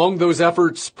 Among those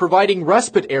efforts, providing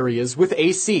respite areas with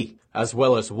AC, as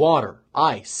well as water,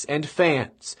 ice, and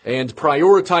fans, and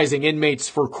prioritizing inmates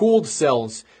for cooled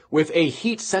cells with a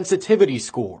heat sensitivity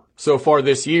score. So far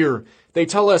this year, they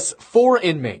tell us 4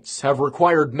 inmates have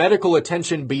required medical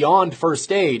attention beyond first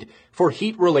aid for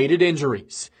heat-related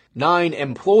injuries. 9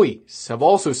 employees have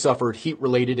also suffered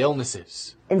heat-related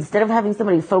illnesses. Instead of having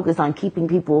somebody focus on keeping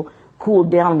people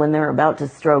cooled down when they're about to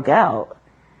stroke out,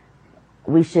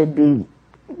 we should be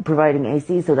providing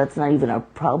AC, so that's not even a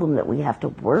problem that we have to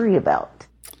worry about.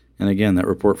 And again, that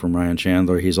report from Ryan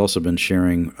Chandler, he's also been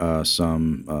sharing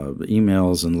some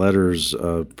emails and letters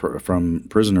from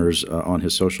prisoners on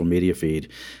his social media feed.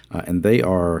 And they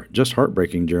are just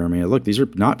heartbreaking, Jeremy. Look, these are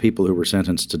not people who were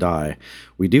sentenced to die.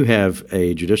 We do have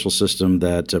a judicial system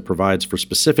that provides for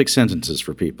specific sentences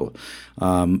for people.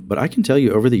 But I can tell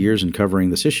you over the years in covering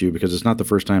this issue, because it's not the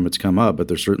first time it's come up, but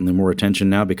there's certainly more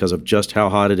attention now because of just how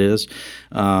hot it is.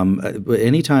 But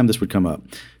anytime this would come up,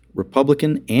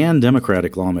 Republican and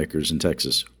Democratic lawmakers in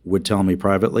Texas would tell me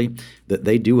privately that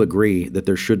they do agree that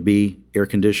there should be air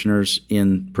conditioners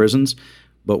in prisons,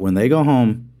 but when they go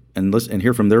home and listen and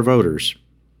hear from their voters,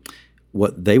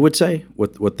 what they would say,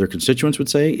 what their constituents would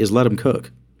say, is let them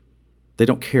cook. They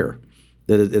don't care.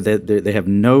 They have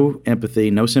no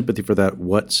empathy, no sympathy for that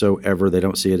whatsoever. They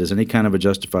don't see it as any kind of a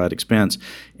justified expense.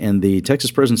 And the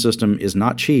Texas prison system is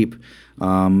not cheap.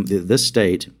 This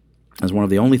state as one of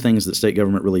the only things that state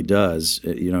government really does,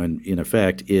 in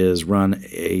effect, is run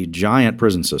a giant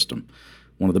prison system,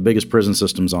 one of the biggest prison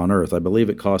systems on earth. I believe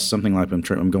it costs something like,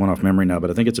 I'm going off memory now,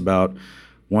 but I think it's about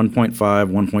 1.5,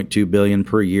 1.2 billion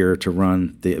per year to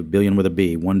run the billion with a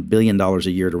B, $1 billion a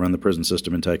year to run the prison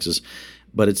system in Texas.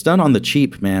 But it's done on the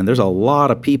cheap, man. There's a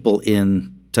lot of people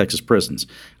in Texas prisons.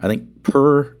 I think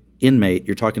per inmate,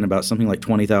 you're talking about something like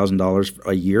 $20,000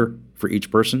 a year for each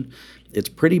person. It's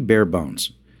pretty bare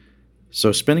bones.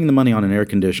 So spending the money on an air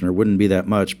conditioner wouldn't be that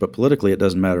much, but politically it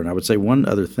doesn't matter. And I would say one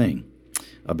other thing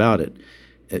about it,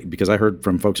 because I heard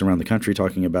from folks around the country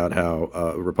talking about how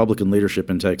Republican leadership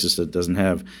in Texas that doesn't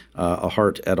have a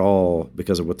heart at all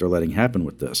because of what they're letting happen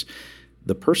with this.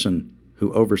 The person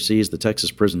who oversees the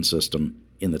Texas prison system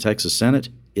in the Texas Senate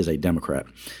is a Democrat.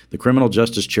 The criminal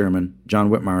justice chairman, John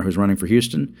Whitmire, who's running for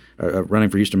Houston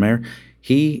mayor,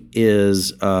 he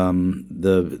is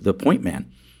the point man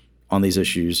on these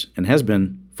issues and has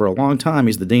been for a long time.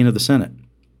 He's the dean of the Senate.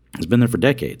 He's been there for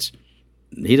decades.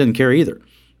 He doesn't care either.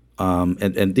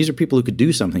 And these are people who could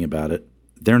do something about it.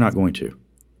 They're not going to.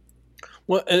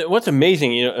 Well, what's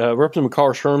amazing, Representative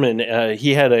McCall Sherman,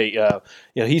 he had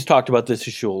he's talked about this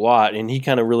issue a lot, and he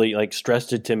kind of really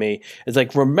stressed it to me. It's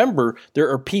like, remember, there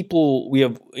are people, we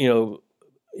have,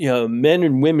 men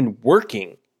and women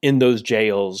working in those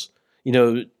jails,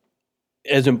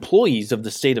 as employees of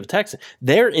the state of Texas.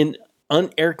 They're in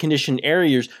unair-conditioned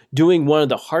areas doing one of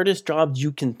the hardest jobs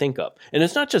you can think of. And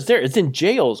it's not just there. It's in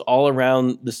jails all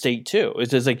around the state, too.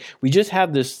 It's just like we just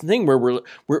have this thing where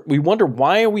we wonder,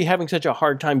 why are we having such a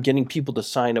hard time getting people to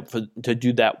sign up to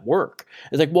do that work?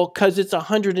 It's like, well, because it's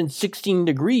 116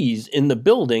 degrees in the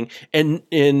building, and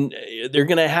they're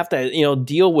going to have to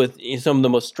deal with some of the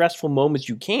most stressful moments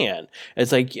you can.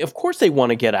 It's like, of course they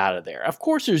want to get out of there. Of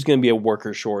course there's going to be a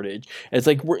worker shortage. It's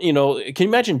like, can you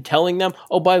imagine telling them,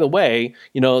 oh, by the way,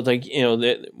 we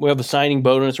have a signing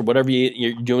bonus or whatever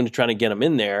you're doing to try to get them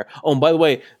in there. Oh, and by the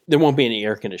way, there won't be any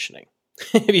air conditioning.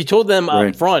 If you told them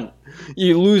up front,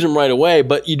 you lose them right away,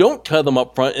 but you don't tell them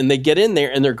up front and they get in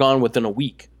there and they're gone within a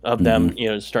week of them,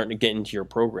 starting to get into your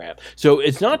program. So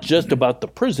it's not just about the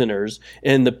prisoners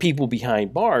and the people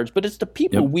behind bars, but it's the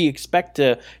people we expect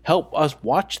to help us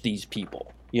watch these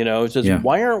people. It's just,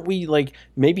 why aren't we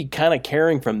maybe kind of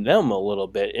caring from them a little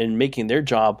bit and making their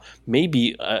job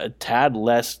maybe a tad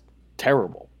less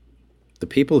terrible? The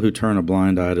people who turn a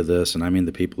blind eye to this, and I mean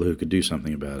the people who could do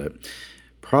something about it,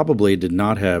 probably did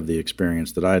not have the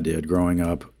experience that I did growing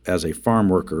up as a farm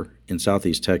worker in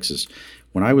Southeast Texas.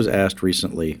 When I was asked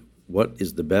recently, what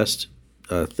is the best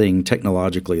thing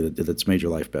technologically that's made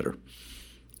your life better?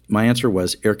 My answer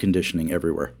was air conditioning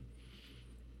everywhere.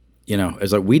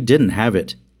 It's like we didn't have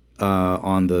it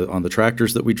on the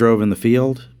tractors that we drove in the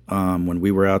field when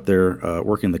we were out there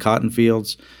working the cotton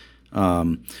fields,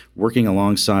 working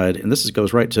alongside. And this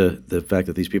goes right to the fact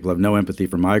that these people have no empathy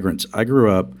for migrants. I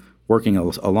grew up working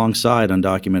alongside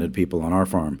undocumented people on our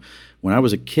farm. When I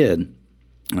was a kid,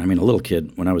 I mean a little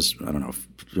kid, when I was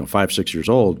 5, 6 years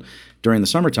old, during the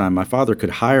summertime, my father could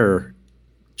hire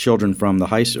children from the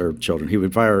high school, or children. He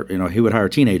would hire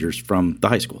teenagers from the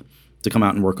high school to come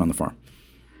out and work on the farm.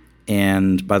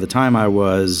 And by the time I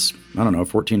was,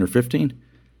 14 or 15,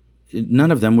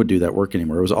 none of them would do that work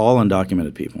anymore. It was all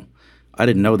undocumented people. I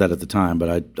didn't know that at the time,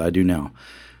 but I do now.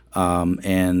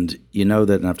 And that,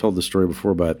 and I've told this story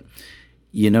before, but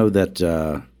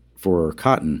that for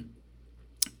cotton,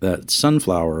 that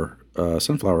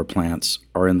sunflower plants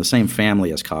are in the same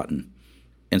family as cotton.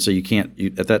 And so you can't,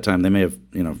 at that time, they may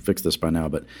have, fixed this by now,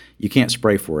 but you can't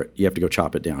spray for it. You have to go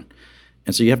chop it down.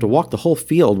 And so you have to walk the whole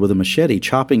field with a machete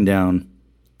chopping down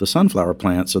the sunflower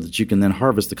plant so that you can then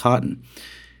harvest the cotton.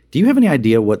 Do you have any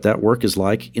idea what that work is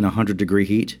like in 100-degree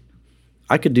heat?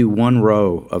 I could do one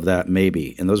row of that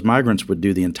maybe, and those migrants would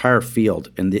do the entire field,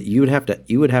 and you would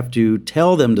have to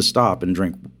tell them to stop and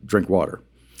drink water.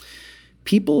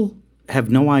 People have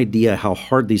no idea how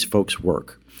hard these folks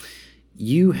work.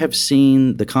 You have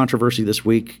seen the controversy this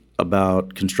week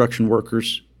about construction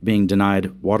workers being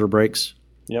denied water breaks.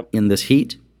 In this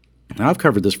heat. Now, I've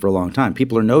covered this for a long time.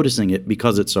 People are noticing it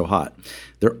because it's so hot.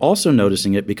 They're also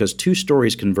noticing it because two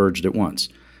stories converged at once.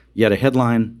 You had a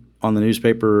headline on the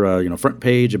newspaper, front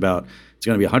page about it's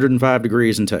going to be 105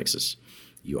 degrees in Texas.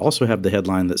 You also have the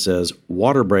headline that says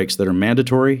water breaks that are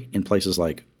mandatory in places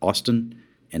like Austin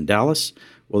and Dallas.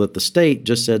 Well, that the state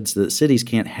just said that cities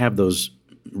can't have those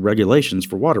regulations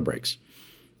for water breaks.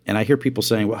 And I hear people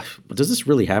saying, well, does this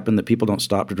really happen that people don't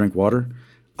stop to drink water?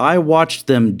 I watched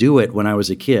them do it when I was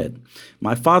a kid.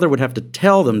 My father would have to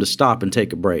tell them to stop and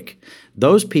take a break.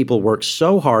 Those people work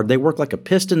so hard, they work like a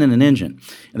piston in an engine,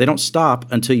 and they don't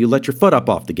stop until you let your foot up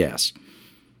off the gas.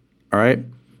 All right.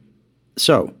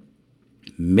 So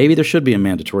maybe there should be a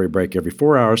mandatory break every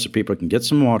 4 hours so people can get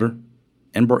some water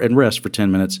and rest for 10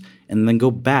 minutes and then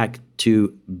go back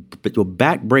to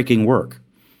back-breaking work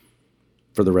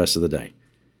for the rest of the day.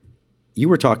 You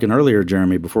were talking earlier,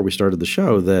 Jeremy, before we started the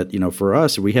show that, for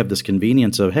us, we have this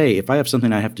convenience of, hey, if I have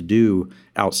something I have to do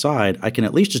outside, I can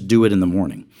at least just do it in the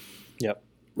morning. Yep.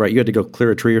 Right. You had to go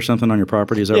clear a tree or something on your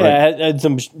property. Is that right? Yeah, I had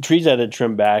some trees I had to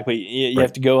trim back, but you Right.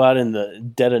 have to go out in the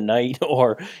dead of night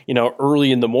or,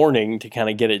 early in the morning to kind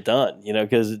of get it done,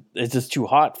 because it's just too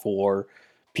hot for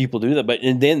people to do that.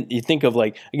 And then you think of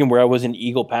again, where I was in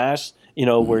Eagle Pass,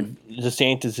 where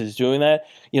DeSantis is doing that,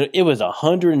 it was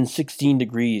 116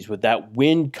 degrees with that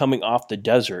wind coming off the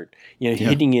desert,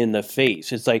 hitting you in the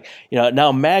face. It's now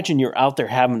imagine you're out there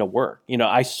having to work.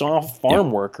 I saw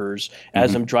farm workers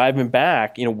as I'm driving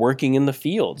back, working in the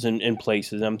fields and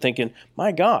places. I'm thinking,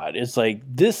 my God, it's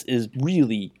this is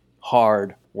really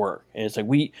hard work. And it's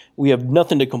we have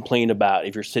nothing to complain about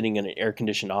if you're sitting in an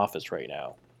air-conditioned office right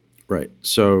now. Right.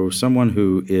 So someone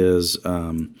who is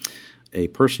a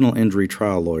personal injury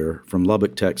trial lawyer from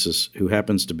Lubbock, Texas, who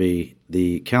happens to be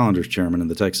the calendars chairman in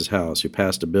the Texas House, who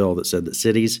passed a bill that said that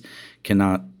cities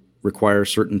cannot require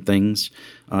certain things.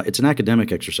 It's an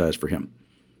academic exercise for him.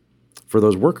 For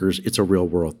those workers, it's a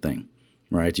real-world thing,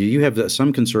 right? You have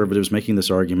some conservatives making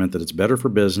this argument that it's better for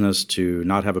business to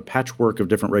not have a patchwork of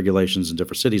different regulations in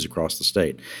different cities across the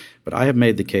state. But I have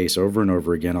made the case over and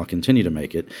over again, I'll continue to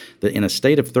make it, that in a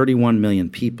state of 31 million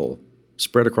people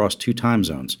spread across 2 time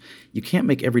zones, you can't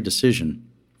make every decision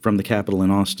from the Capitol in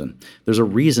Austin. There's a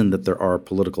reason that there are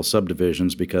political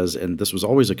subdivisions because, and this was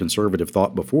always a conservative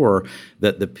thought before,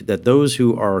 that those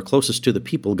who are closest to the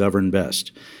people govern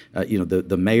best.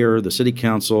 The mayor, the city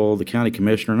council, the county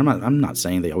commissioner, and I'm not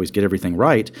saying they always get everything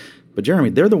right, but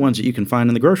Jeremy, they're the ones that you can find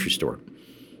in the grocery store.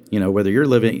 Whether you're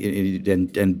living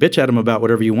and bitch at them about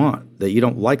whatever you want, that you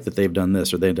don't like that they've done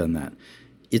this or they've done that.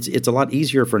 It's a lot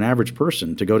easier for an average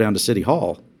person to go down to City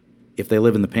Hall if they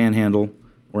live in the Panhandle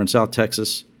or in South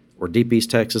Texas or Deep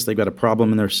East Texas. They've got a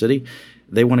problem in their city.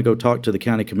 They want to go talk to the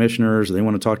county commissioners. They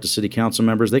want to talk to city council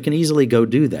members. They can easily go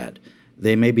do that.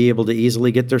 They may be able to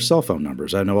easily get their cell phone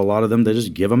numbers. I know a lot of them, they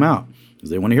just give them out because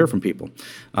they want to hear from people.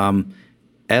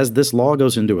 As this law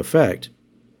goes into effect,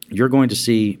 you're going to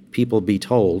see people be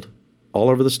told all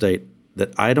over the state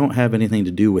that I don't have anything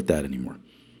to do with that anymore.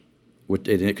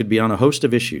 It could be on a host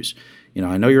of issues.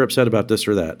 I know you're upset about this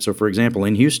or that. So, for example,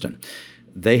 in Houston,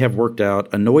 they have worked out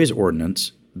a noise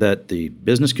ordinance that the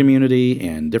business community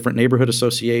and different neighborhood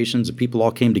associations and people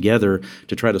all came together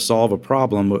to try to solve a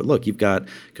problem. Look, you've got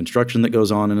construction that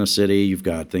goes on in a city. You've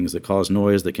got things that cause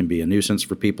noise that can be a nuisance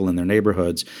for people in their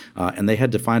neighborhoods. And they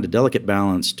had to find a delicate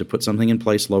balance to put something in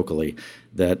place locally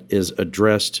that is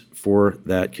addressed for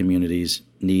that community's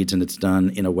needs. And it's done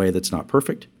in a way that's not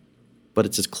perfect, but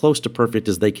it's as close to perfect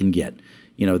as they can get,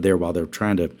 while they're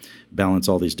trying to balance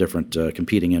all these different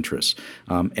competing interests.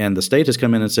 And the state has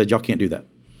come in and said, y'all can't do that.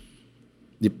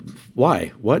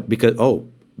 Why? What?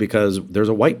 Because there's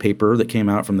a white paper that came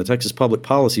out from the Texas Public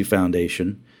Policy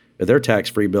Foundation, their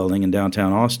tax-free building in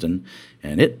downtown Austin,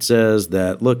 and it says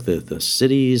that, look, the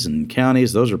cities and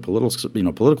counties, those are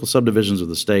political subdivisions of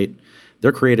the state.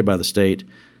 They're created by the state.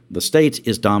 The state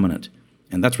is dominant,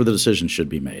 and that's where the decisions should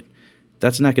be made.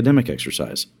 That's an academic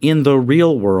exercise. In the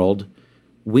real world,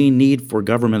 we need for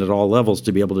government at all levels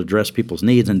to be able to address people's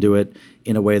needs and do it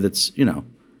in a way that's,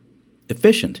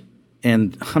 efficient.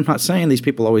 And I'm not saying these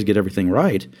people always get everything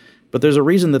right, but there's a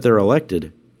reason that they're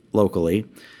elected locally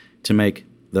to make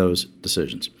those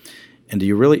decisions. And do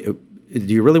you really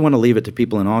want to leave it to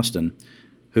people in Austin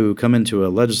who come into a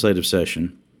legislative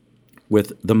session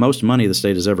with the most money the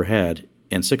state has ever had,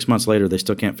 and 6 months later they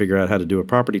still can't figure out how to do a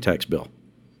property tax bill?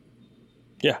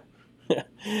 Yeah.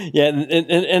 Yeah,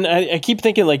 and I keep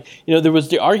thinking there was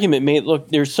the argument made. Look,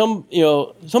 there's some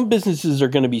businesses are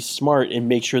going to be smart and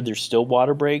make sure there's still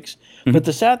water breaks. Mm-hmm. But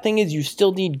the sad thing is, you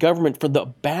still need government for the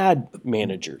bad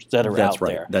managers that are out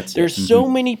there. There's so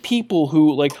many people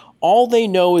who all they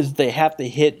know is they have to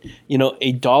hit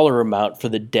a dollar amount for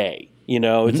the day.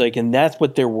 It's and that's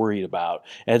what they're worried about.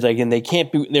 And and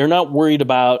they're not worried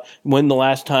about when the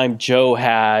last time Joe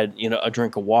had a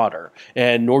drink of water,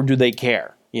 and nor do they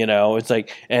care. So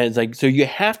you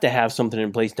have to have something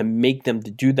in place to make them to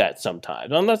do that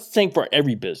sometimes. I'm not saying for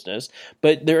every business,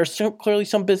 but there are clearly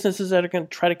some businesses that are going to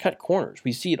try to cut corners.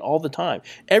 We see it all the time.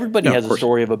 Everybody has a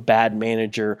story of a bad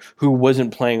manager who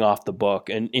wasn't playing off the book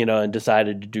and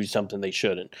decided to do something they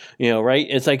shouldn't, right?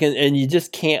 It's and you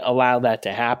just can't allow that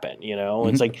to happen,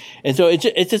 It's and so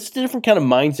it's just a different kind of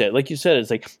mindset. Like you said,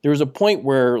 it's there was a point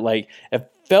where it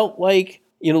felt like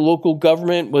local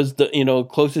government was the,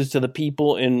 closest to the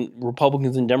people, and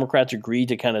Republicans and Democrats agreed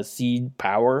to kind of cede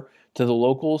power to the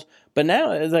locals. But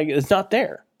now it's like, it's not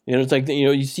there. It's like,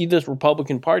 you see this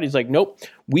Republican Party is like, nope,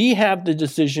 we have the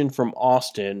decision from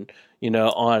Austin,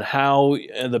 on how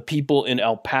the people in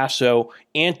El Paso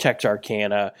and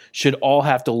Texarkana should all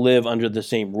have to live under the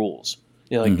same rules.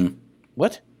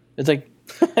 What? It's like,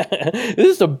 this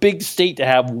is a big state to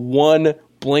have one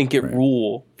blanket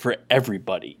rule for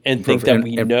everybody and think that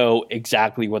we know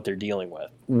exactly what they're dealing with.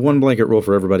 One blanket rule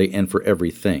for everybody and for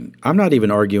everything. I'm not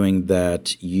even arguing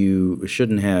that you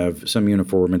shouldn't have some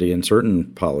uniformity in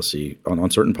certain policy on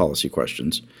certain policy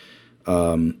questions.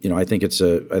 I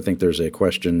think there's a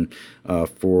question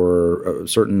for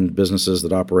certain businesses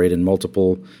that operate in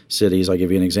multiple cities. I'll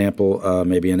give you an example.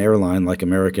 Maybe an airline like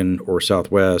American or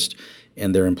Southwest,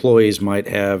 and their employees might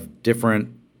have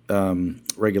different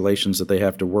regulations that they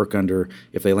have to work under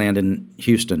if they land in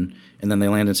Houston and then they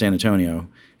land in San Antonio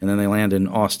and then they land in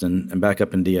Austin and back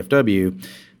up in DFW.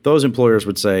 Those employers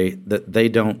would say that they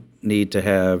don't need to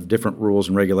have different rules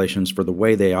and regulations for the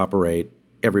way they operate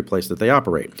every place that they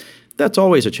operate. That's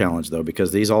always a challenge, though,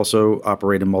 because these also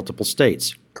operate in multiple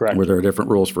states. Correct. Where there are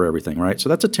different rules for everything, right? So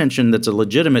that's a tension that's a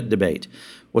legitimate debate.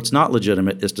 What's not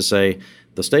legitimate is to say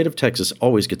the state of Texas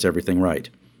always gets everything right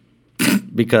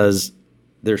because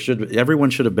everyone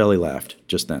should have belly laughed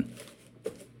just then.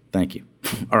 Thank you.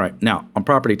 All right. Now, on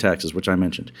property taxes, which I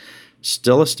mentioned,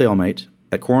 still a stalemate.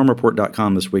 At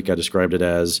quorumreport.com this week, I described it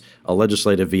as a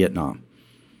legislative Vietnam.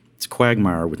 It's a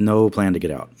quagmire with no plan to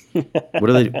get out. What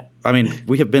do they do? I mean,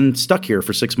 we have been stuck here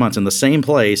for 6 months in the same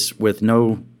place with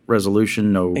no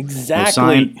resolution, no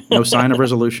sign of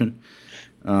resolution.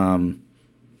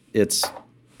 It's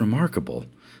remarkable.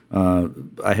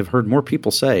 I have heard more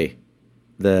people say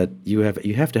that you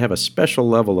have to have a special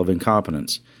level of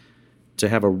incompetence to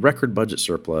have a record budget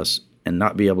surplus and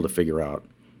not be able to figure out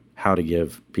how to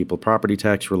give people property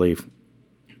tax relief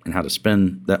and how to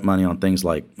spend that money on things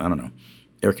like, I don't know,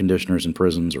 air conditioners in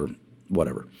prisons or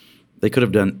whatever. They could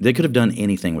have done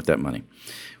anything with that money.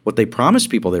 What they promised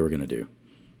people they were going to do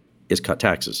is cut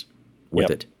taxes with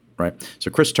it, right?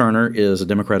 So Chris Turner is a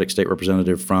Democratic state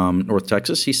representative from North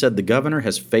Texas. He said the governor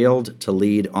has failed to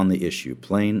lead on the issue,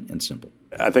 plain and simple.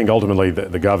 I think ultimately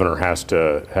the governor has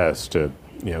to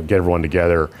get everyone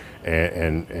together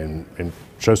and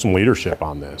show some leadership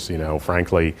on this.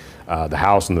 Frankly, the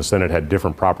House and the Senate had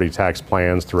different property tax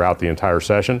plans throughout the entire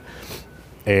session.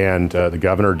 And the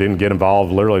governor didn't get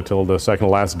involved literally till the second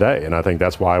to last day. And I think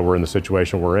that's why we're in the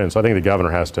situation we're in. So I think the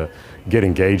governor has to get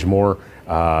engaged more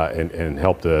and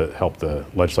help the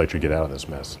legislature get out of this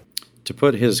mess. To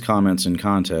put his comments in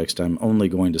context, I'm only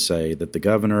going to say that the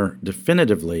governor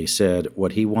definitively said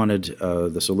what he wanted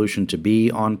the solution to be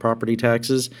on property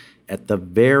taxes at the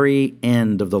very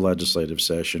end of the legislative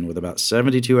session with about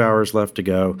 72 hours left to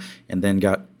go, and then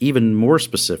got even more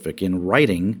specific in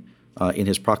writing in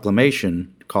his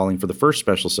proclamation calling for the first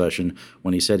special session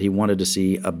when he said he wanted to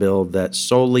see a bill that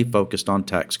solely focused on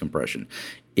tax compression.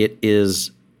 It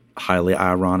is highly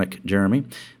ironic, Jeremy,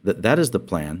 that is the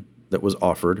plan that was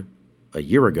offered a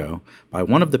year ago by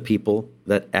one of the people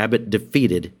that Abbott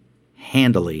defeated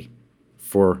handily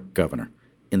for governor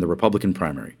in the Republican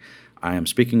primary. I am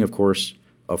speaking, of course,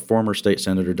 of former State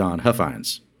Senator Don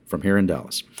Huffines from here in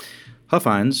Dallas.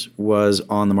 Huffines was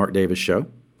on the Mark Davis Show.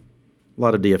 A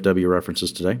lot of DFW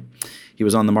references today. He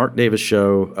was on the Mark Davis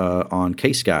Show on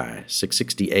K-Sky,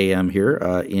 660 AM here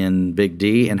in Big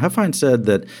D. And Huffines said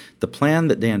that the plan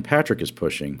that Dan Patrick is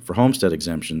pushing for homestead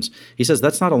exemptions, he says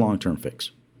that's not a long-term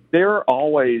fix. There are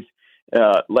always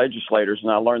legislators,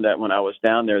 and I learned that when I was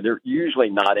down there, they're usually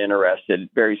not interested,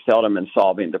 very seldom, in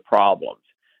solving the problems.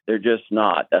 They're just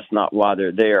not. That's not why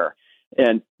they're there.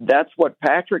 And that's what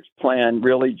Patrick's plan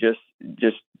really just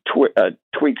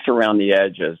tweaks around the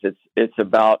edges. It's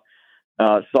about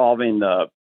solving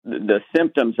the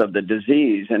symptoms of the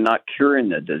disease and not curing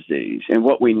the disease. And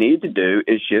what we need to do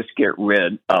is just get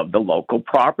rid of the local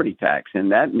property tax.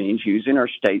 And that means using our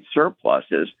state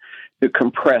surpluses to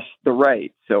compress the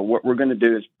rate. So what we're going to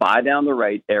do is buy down the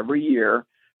rate every year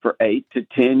for 8 to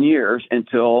 10 years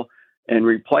and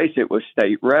replace it with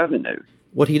state revenue.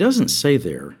 What he doesn't say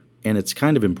there, and it's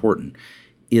kind of important,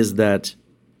 is that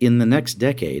in the next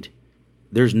decade,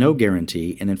 there's no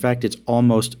guarantee, and in fact, it's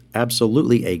almost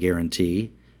absolutely a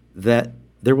guarantee that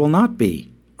there will not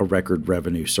be a record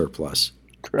revenue surplus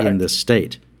in this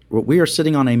state. We are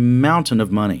sitting on a mountain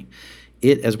of money.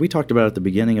 As we talked about at the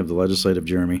beginning of the legislative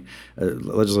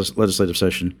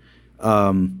session,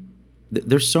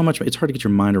 there's so much. It's hard to get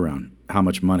your mind around how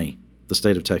much money the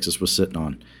state of Texas was sitting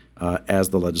on as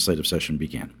the legislative session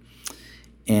began.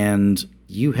 And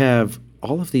you have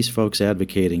all of these folks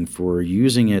advocating for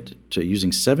using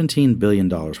 $17 billion,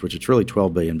 which it's really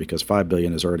 $12 billion because $5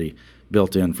 billion is already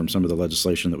built in from some of the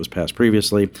legislation that was passed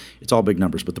previously. It's all big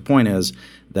numbers. But the point is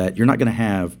that you're not going to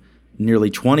have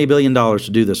nearly $20 billion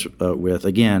to do this with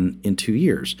again in 2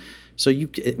 years. So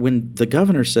when the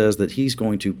governor says that he's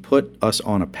going to put us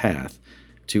on a path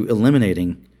to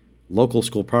eliminating local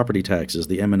school property taxes,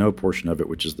 the M&O portion of it,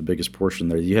 which is the biggest portion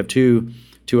there, you have two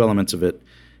elements of it.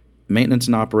 Maintenance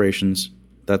and operations,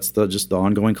 that's just the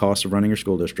ongoing cost of running your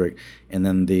school district. And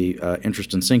then the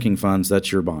interest and sinking funds,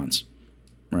 that's your bonds,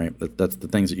 right? That's the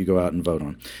things that you go out and vote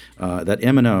on. That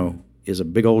M&O is a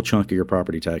big old chunk of your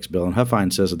property tax bill. And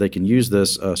Huffine says that they can use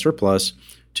this surplus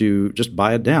to just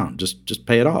buy it down, just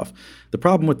pay it off. The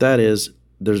problem with that is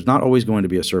there's not always going to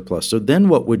be a surplus. So then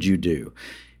what would you do?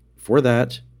 For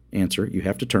that answer, you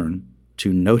have to turn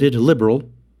to noted liberal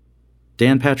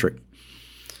Dan Patrick.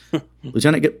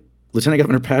 Lieutenant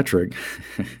Governor Patrick,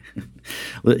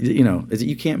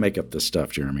 you can't make up this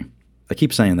stuff, Jeremy. I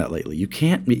keep saying that lately. You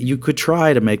can't. You could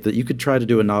try to make that. You could try to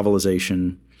do a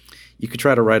novelization. You could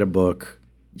try to write a book.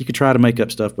 You could try to make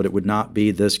up stuff, but it would not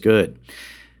be this good.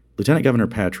 Lieutenant Governor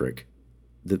Patrick,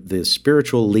 the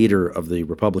spiritual leader of the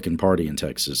Republican Party in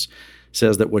Texas,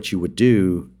 says that what you would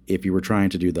do if you were trying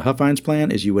to do the Huffine's plan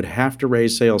is you would have to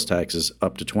raise sales taxes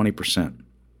up to 20%,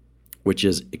 which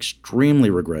is extremely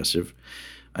regressive.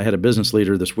 I had a business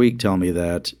leader this week tell me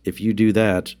that if you do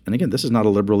that, and again, this is not a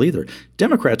liberal either,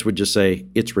 Democrats would just say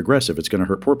it's regressive, it's going to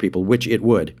hurt poor people, which it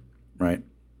would, right?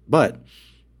 But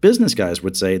business guys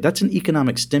would say that's an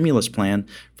economic stimulus plan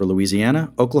for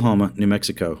Louisiana, Oklahoma, New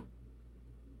Mexico,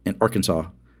 and Arkansas,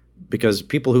 because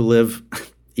people who live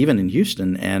even in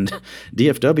Houston and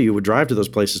DFW would drive to those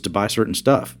places to buy certain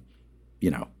stuff.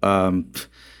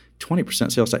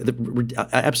 20% sales tax,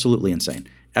 absolutely insane,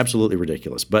 absolutely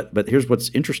ridiculous. But here's what's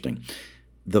interesting.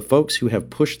 The folks who have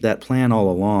pushed that plan all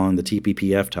along, the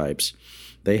TPPF types,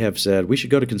 they have said we should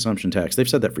go to consumption tax. They've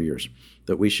said that for years,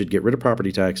 that we should get rid of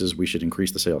property taxes, we should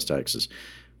increase the sales taxes.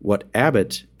 What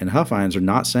Abbott and Huffines are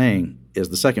not saying is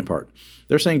the second part.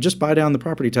 They're saying just buy down the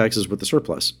property taxes with the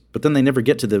surplus. But then they never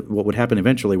get to what would happen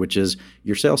eventually, which is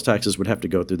your sales taxes would have to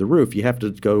go through the roof. You have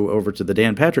to go over to the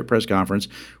Dan Patrick press conference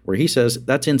where he says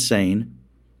that's insane.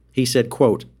 He said,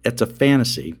 quote, it's a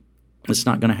fantasy. It's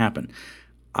not going to happen.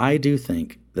 I do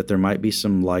think that there might be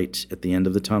some light at the end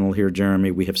of the tunnel here,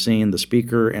 Jeremy. We have seen the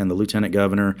speaker and the lieutenant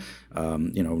governor,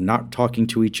 not talking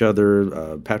to each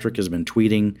other. Patrick has been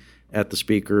tweeting at the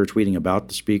speaker, tweeting about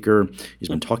the speaker. He's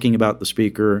been talking about the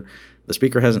speaker. The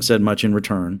speaker hasn't said much in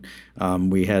return.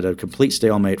 We had a complete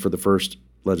stalemate for the first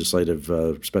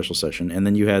legislative special session, and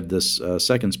then you had this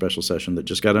second special session that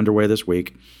just got underway this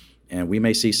week, and we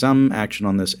may see some action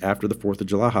on this after the 4th of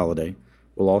July holiday.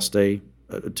 We'll all stay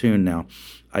tuned now.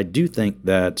 I do think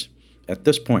that at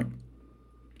this point,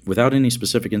 without any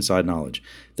specific inside knowledge,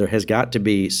 there has got to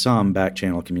be some back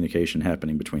channel communication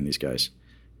happening between these guys.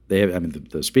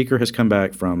 The speaker has come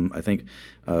back from, I think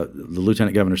the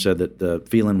lieutenant governor said that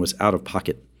Phelan was out of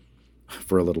pocket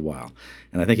for a little while.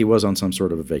 And I think he was on some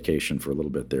sort of a vacation for a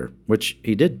little bit there, which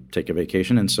he did take a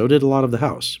vacation, and so did a lot of the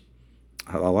House.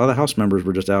 A lot of the House members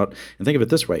were just out. And think of it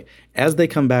this way. As they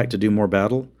come back to do more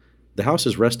battle, the House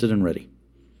is rested and ready.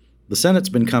 The Senate's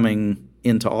been coming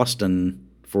into Austin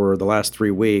for the last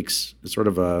 3 weeks. It's sort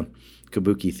of a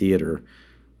kabuki theater,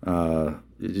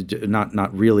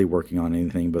 not really working on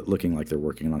anything, but looking like they're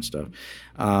working on stuff.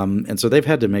 And so they've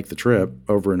had to make the trip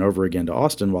over and over again to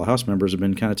Austin while House members have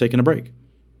been kind of taking a break.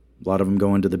 A lot of them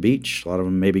going to the beach. A lot of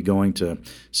them maybe going to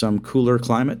some cooler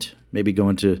climate, maybe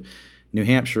going to New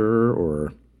Hampshire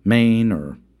or Maine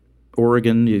or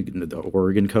Oregon. The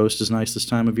Oregon coast is nice this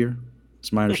time of year.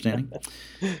 It's my understanding.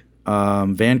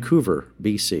 Vancouver,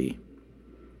 BC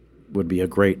would be a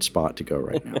great spot to go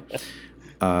right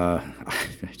now.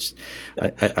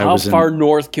 How far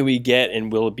north can we get,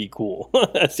 and will it be cool?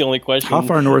 That's the only question. How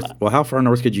far north? Well, how far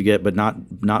north could you get, but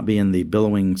not be in the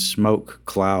billowing smoke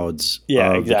clouds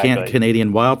of the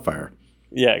Canadian wildfire?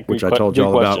 Yeah, which I told you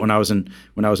all about when I was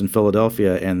in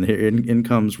Philadelphia, and in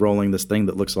comes rolling this thing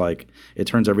that looks like it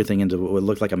turns everything into what would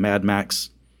look like a Mad Max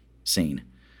scene.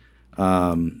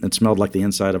 It smelled like the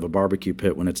inside of a barbecue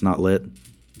pit when it's not lit.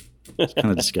 It's kind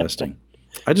of disgusting.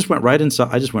 I just went right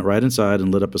inside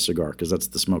and lit up a cigar because that's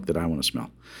the smoke that I want to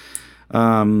smell.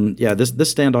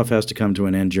 This standoff has to come to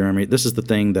an end, Jeremy. This is the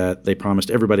thing that they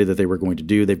promised everybody that they were going to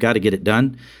do. They've got to get it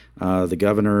done. The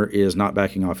governor is not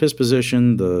backing off his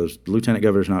position. The lieutenant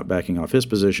governor is not backing off his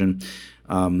position.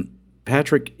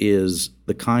 Patrick is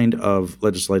the kind of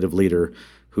legislative leader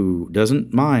who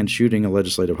doesn't mind shooting a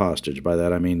legislative hostage. By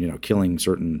that I mean, killing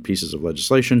certain pieces of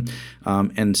legislation.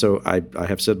 And so I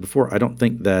have said before, I don't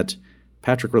think that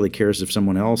Patrick really cares if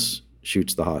someone else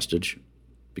shoots the hostage,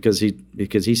 because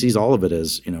he sees all of it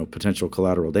as potential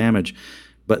collateral damage.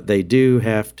 But they do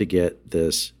have to get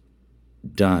this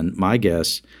done. My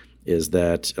guess is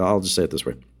that, I'll just say it this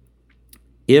way,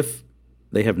 if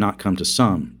they have not come to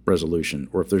some resolution,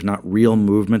 or if there's not real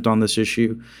movement on this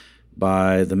issue,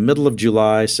 by the middle of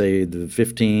July, say the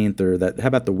 15th, or how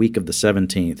about the week of the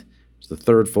 17th? It's the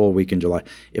third full week in July.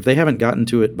 If they haven't gotten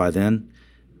to it by then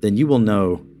you will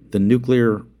know the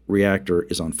nuclear reactor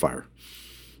is on fire.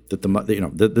 That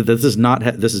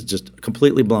this is just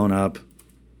completely blown up.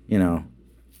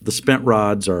 The spent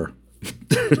rods are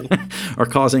are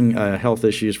causing health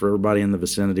issues for everybody in the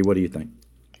vicinity. What do you think?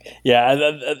 Yeah,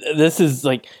 this is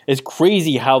it's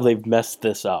crazy how they've messed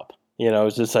this up.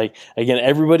 It's just again,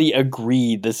 everybody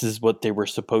agreed this is what they were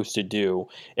supposed to do.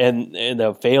 And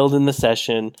they failed in the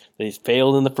session. They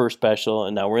failed in the first special.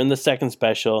 And now we're in the second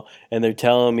special. And they're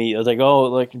telling me,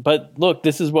 but look,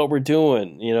 this is what we're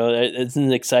doing.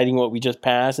 Isn't it exciting what we just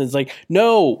passed? And it's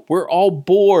no, we're all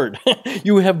bored.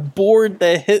 You have bored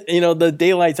the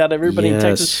daylights out of everybody in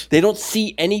Texas. They don't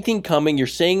see anything coming. You're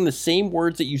saying the same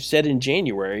words that you said in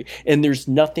January, and there's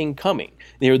nothing coming.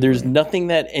 There's nothing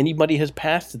that anybody has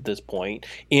passed at this point.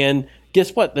 And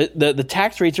guess what? The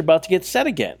tax rates are about to get set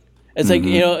again.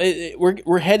 It's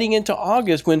we're heading into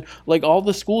August when all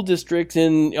the school districts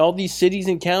and all these cities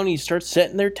and counties start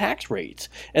setting their tax rates.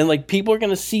 And people are going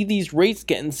to see these rates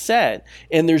getting set,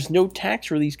 and there's no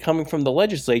tax release coming from the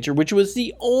legislature, which was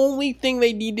the only thing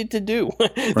they needed to do.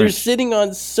 They're sitting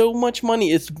on so much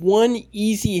money. It's one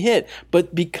easy hit.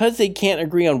 But because they can't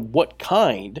agree on what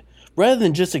kind, rather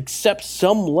than just accept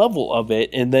some level of it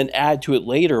and then add to it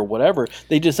later or whatever,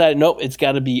 they decided, nope, it's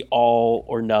got to be all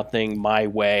or nothing, my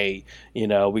way. We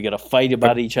got to fight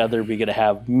about each other. We got to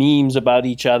have memes about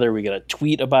each other. We got to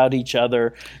tweet about each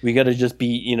other. We got to just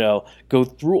be, go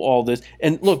through all this.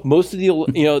 And look, most of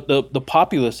the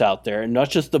populace out there, and not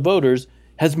just the voters,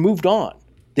 has moved on.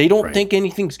 They don't think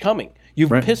anything's coming. You've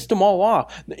pissed them all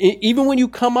off. Even when you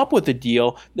come up with a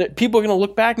deal, that people are going to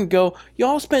look back and go,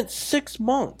 y'all spent 6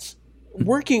 months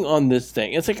working on this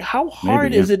thing. It's how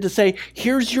hard is it to say,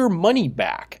 here's your money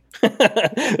back?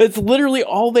 It's literally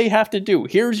all they have to do.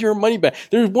 Here's your money back.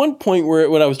 There's one point where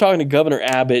when I was talking to Governor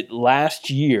Abbott last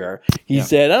year, he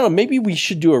said, I don't know, maybe we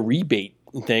should do a rebate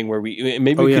thing where we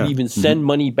could even send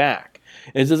money back.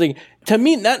 And it's just to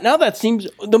me, now that seems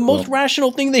the most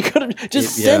rational thing they could have,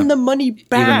 just send the money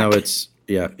back.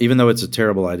 Even though it's a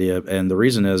terrible idea. And the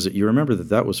reason is that you remember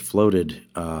that was floated,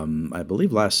 I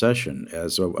believe, last session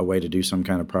as a way to do some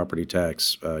kind of property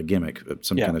tax gimmick,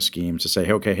 some kind of scheme to say,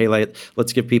 hey,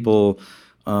 let's give people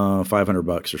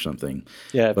 $500 or something.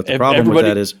 Yeah, but the problem with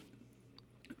that is,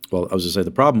 I was going to say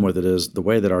the problem with it is the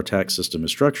way that our tax system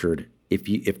is structured.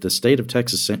 If the state of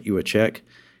Texas sent you a check,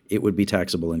 it would be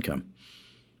taxable income.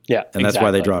 Yeah, and that's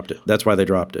why they dropped it. That's why they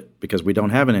dropped it, because we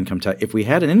don't have an income tax. If we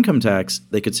had an income tax,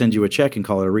 they could send you a check and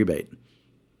call it a rebate.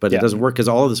 But it doesn't work because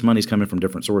all of this money is coming from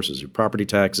different sources. Your property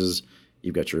taxes,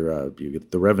 you've got you get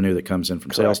the revenue that comes in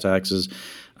from sales taxes,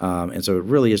 and so it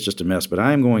really is just a mess. But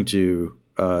I am going to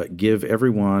give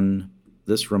everyone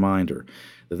this reminder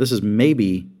that this is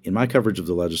maybe, in my coverage of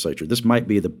the legislature, this might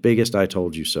be the biggest I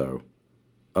told you so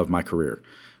of my career.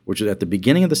 Which is at the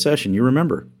beginning of the session, you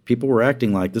remember, people were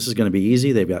acting like this is going to be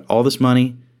easy. They've got all this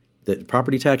money. That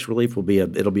property tax relief it'll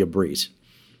be a breeze.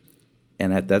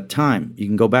 And at that time, you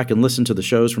can go back and listen to the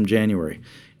shows from January.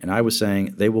 And I was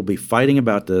saying they will be fighting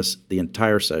about this the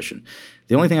entire session.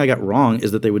 The only thing I got wrong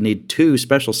is that they would need 2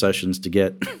 special sessions to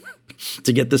get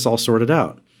this all sorted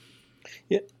out.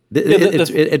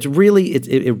 It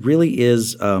really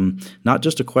is not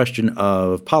just a question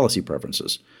of policy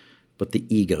preferences, but the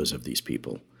egos of these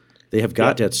people. They have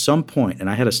got to, at some point, and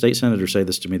I had a state senator say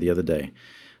this to me the other day,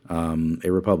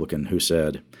 a Republican, who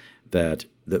said that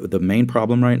the main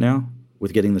problem right now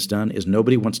with getting this done is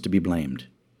nobody wants to be blamed,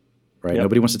 right?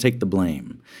 Nobody wants to take the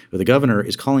blame. But the governor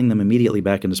is calling them immediately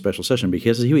back into special session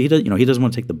because he doesn't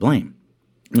want to take the blame.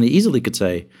 And he easily could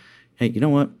say, hey, you know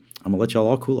what? I'm going to let y'all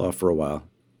all cool off for a while.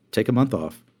 Take a month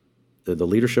off. The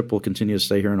leadership will continue to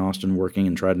stay here in Austin working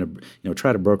and try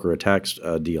to broker a tax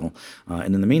deal.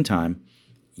 And in the meantime,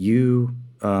 you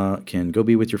can go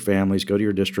be with your families, go to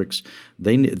your districts.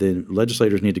 The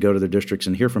legislators need to go to their districts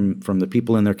and hear from the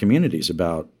people in their communities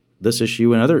about this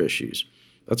issue and other issues.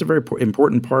 That's a very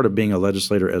important part of being a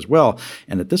legislator as well.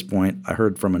 And at this point, I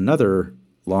heard from another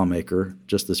lawmaker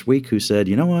just this week who said,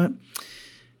 you know what,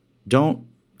 don't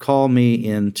call me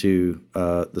into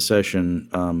the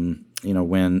session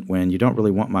when you don't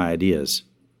really want my ideas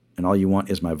and all you want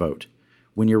is my vote.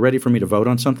 When you're ready for me to vote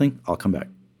on something, I'll come back.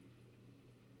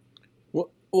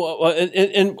 Well,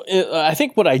 and I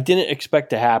think what I didn't expect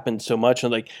to happen so much,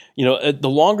 and the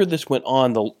longer this went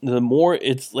on, the more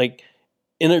it's like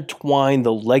intertwined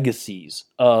the legacies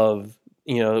of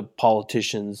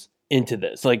politicians into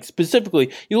this. Like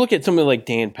specifically, you look at somebody like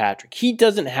Dan Patrick. He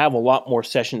doesn't have a lot more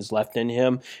sessions left in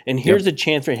him, and here's a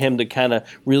chance for him to kind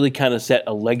of set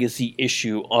a legacy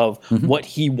issue of what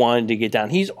he wanted to get down.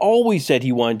 He's always said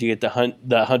he wanted to get the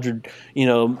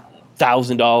 $100,000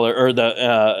 or the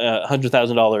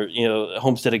 $100,000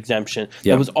 homestead exemption.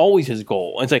 That was always his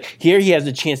goal. And it's like here he has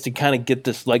a chance to kind of get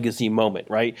this legacy moment,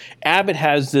 right? Abbott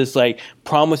has this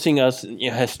promising us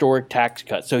historic tax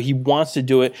cut, so he wants to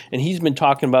do it, and he's been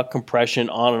talking about compression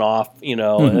on and off.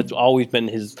 It's always been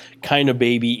his kind of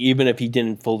baby, even if he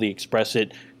didn't fully express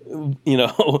it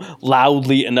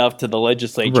loudly enough to the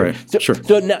legislature. Right.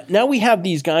 So now we have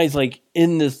these guys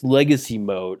in this legacy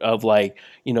mode of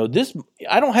this.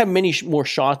 I don't have many more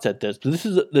shots at this, but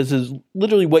this is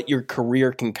literally what your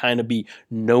career can kind of be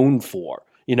known for.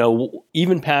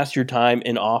 Even past your time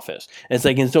in office. And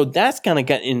so that's kind of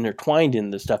got intertwined in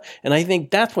this stuff. And I think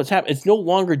that's what's happening. It's no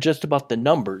longer just about the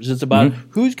numbers. It's about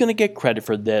who's going to get credit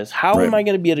for this. How am I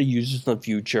going to be able to use this in the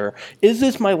future? Is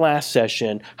this my last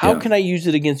session? How can I use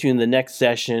it against you in the next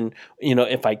session?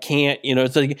 If I can't,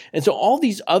 and so all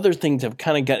these other things have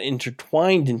kind of got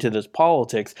intertwined into this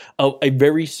politics of a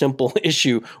very simple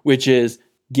issue, which is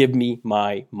give me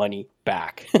my money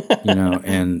back.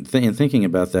 And thinking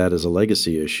about that as a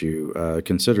legacy issue,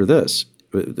 consider this.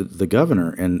 The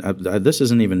governor, and this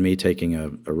isn't even me taking a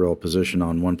real position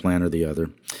on one plan or the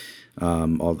other.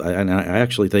 I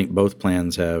actually think both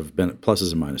plans have been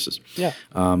pluses and minuses. Yeah.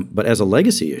 But as a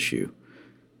legacy issue,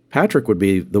 Patrick would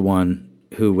be the one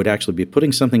who would actually be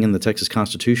putting something in the Texas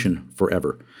Constitution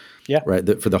forever. Yeah.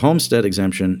 Right. For the homestead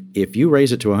exemption, if you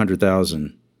raise it to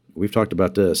 $100,000, we've talked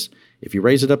about this. If you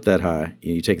raise it up that high,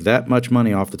 you take that much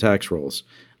money off the tax rolls,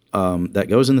 that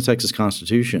goes in the Texas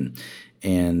Constitution.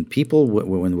 And people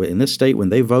when in this state, when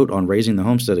they vote on raising the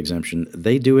homestead exemption,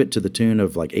 they do it to the tune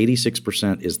of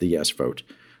 86% is the yes vote.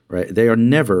 Right? They are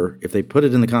never, if they put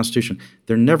it in the Constitution,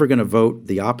 they're never going to vote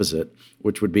the opposite,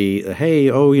 which would be,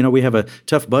 hey, we have a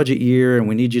tough budget year and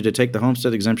we need you to take the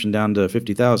homestead exemption down to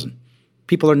 $50,000.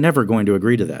 People are never going to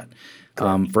agree to that.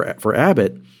 For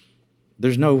Abbott,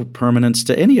 there's no permanence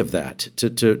to any of that.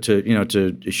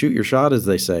 To shoot your shot, as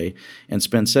they say, and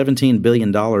spend $17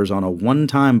 billion on a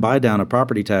one-time buy-down of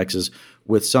property taxes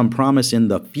with some promise in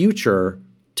the future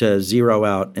to zero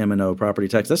out M&O property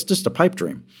tax, that's just a pipe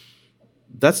dream.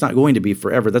 That's not going to be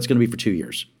forever. That's going to be for 2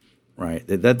 years, right?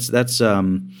 That's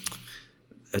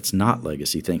not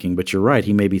legacy thinking, but you're right.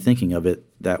 He may be thinking of it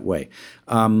that way.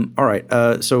 All right.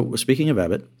 So speaking of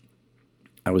Abbott,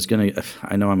 I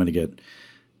know I'm going to get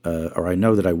or I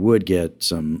know that I would get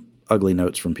some ugly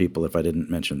notes from people if I didn't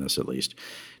mention this at least.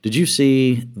 Did you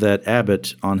see that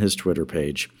Abbott on his Twitter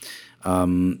page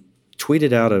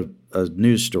tweeted out a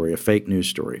news story, a fake news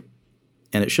story,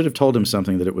 and it should have told him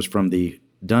something that it was from the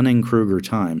Dunning-Kruger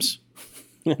Times.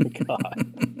 Oh,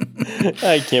 God.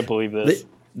 I can't believe this.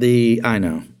 I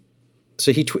know.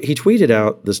 So he tweeted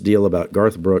out this deal about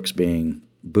Garth Brooks being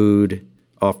booed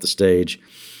off the stage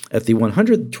at the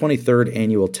 123rd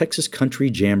Annual Texas Country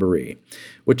Jamboree,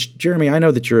 which, Jeremy, I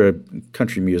know that you're a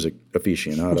country music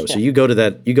aficionado, so you go to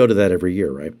that every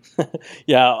year, right?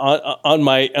 Yeah, on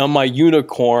my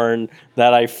unicorn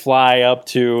that I fly up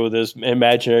to this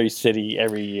imaginary city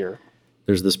every year.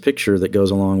 There's this picture that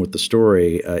goes along with the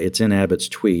story. It's in Abbott's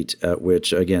tweet,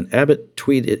 which, again, Abbott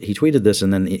tweeted this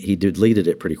and then he deleted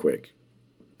it pretty quick.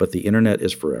 But the internet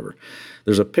is forever.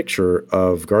 There's a picture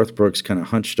of Garth Brooks kind of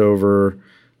hunched over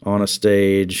on a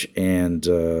stage, and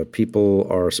people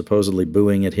are supposedly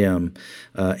booing at him.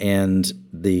 And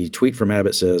the tweet from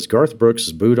Abbott says, Garth Brooks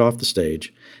is booed off the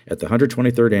stage at the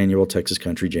 123rd Annual Texas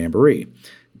Country Jamboree.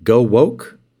 Go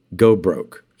woke, go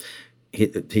broke.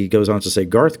 He goes on to say,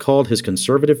 Garth called his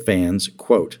conservative fans,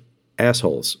 quote,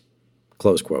 assholes,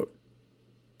 close quote.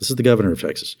 This is the governor of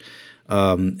Texas.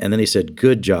 And then he said,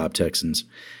 good job, Texans.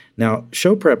 Now,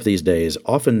 show prep these days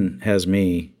often has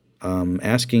me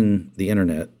asking the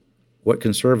internet what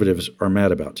conservatives are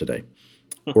mad about today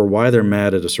or why they're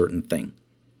mad at a certain thing.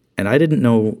 And I didn't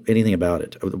know anything about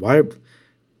it. Why?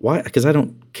 Because I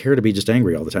don't care to be just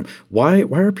angry all the time. Why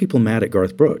are people mad at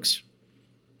Garth Brooks?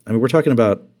 I mean, we're talking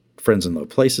about Friends in Low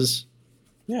Places.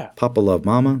 Yeah. Papa Love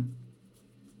Mama.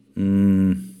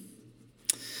 The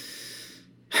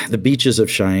Beaches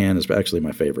of Cheyenne is actually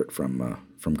my favorite from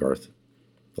Garth.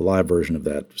 The live version of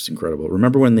that was incredible.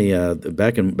 Remember when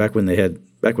back when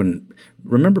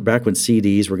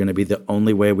CDs were going to be the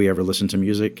only way we ever listened to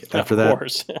music after that? Of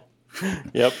course.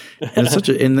 Yep. And it's such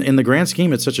a in the grand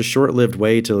scheme, it's such a short-lived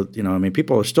way to, I mean,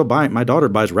 people are still buying. My daughter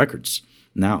buys records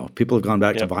now. People have gone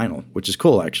back to vinyl, which is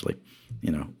cool, actually.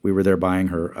 We were there buying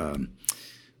her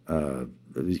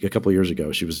a couple of years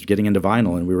ago. She was getting into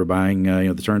vinyl, and we were buying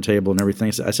the turntable and everything.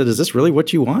 I said, "Is this really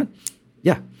what you want?"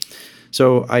 Yeah.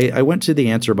 So I went to the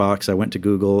answer box. I went to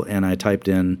Google and I typed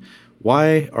in,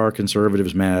 "Why are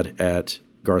conservatives mad at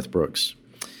Garth Brooks?"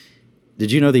 Did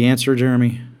you know the answer,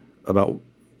 Jeremy, about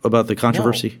the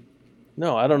controversy?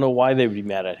 No, I don't know why they would be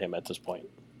mad at him at this point.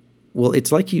 Well,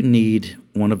 it's like you need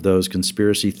one of those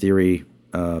conspiracy theory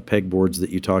pegboards that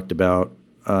you talked about,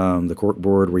 the cork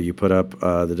board where you put up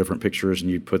the different pictures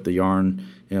and you put the yarn,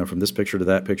 from this picture to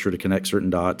that picture to connect certain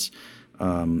dots.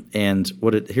 And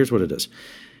here's what it is.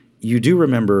 You do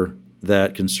remember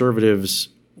that conservatives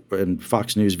and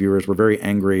Fox News viewers were very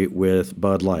angry with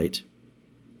Bud Light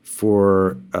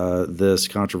for this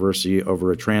controversy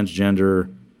over a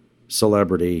transgender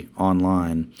celebrity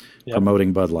online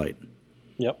promoting Bud Light.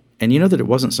 Yep. And you know that it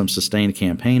wasn't some sustained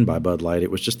campaign by Bud Light.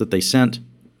 It was just that they sent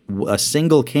a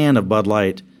single can of Bud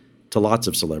Light to lots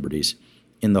of celebrities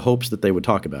in the hopes that they would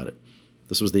talk about it.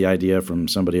 This was the idea from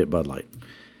somebody at Bud Light.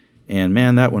 And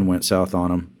man, that one went south on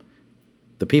them.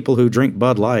 The people who drink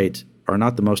Bud Light are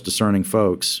not the most discerning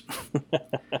folks.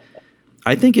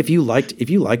 I think if you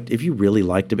really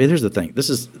liked it, here's the thing. This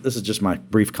is just my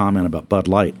brief comment about Bud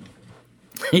Light.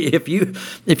 If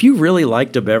you really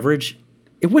liked a beverage,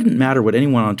 it wouldn't matter what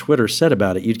anyone on Twitter said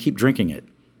about it. You'd keep drinking it,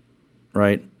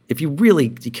 right? If you really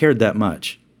cared that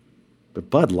much. But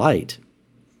Bud Light,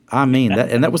 I mean,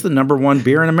 that was the number one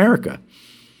beer in America.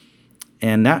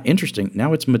 And now, interesting,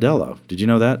 now it's Modelo. Did you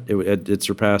know that? It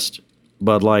surpassed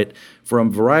Bud Light for a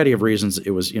variety of reasons. It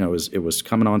was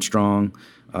coming on strong.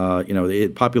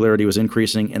 Popularity was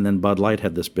increasing, and then Bud Light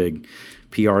had this big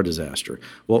PR disaster.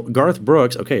 Well, Garth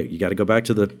Brooks, okay, you got to go back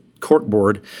to the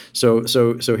corkboard. So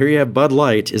here you have Bud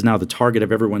Light is now the target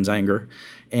of everyone's anger,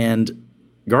 and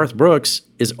Garth Brooks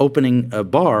is opening a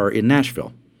bar in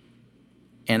Nashville.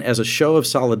 And as a show of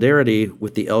solidarity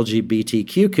with the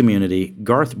LGBTQ community,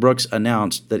 Garth Brooks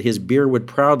announced that his beer would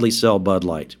proudly sell Bud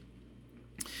Light.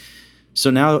 So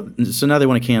now they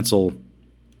want to cancel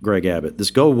Greg Abbott.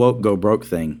 This go woke, go broke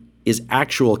thing is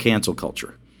actual cancel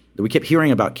culture. We kept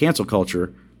hearing about cancel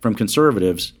culture from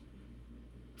conservatives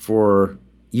for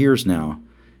years now.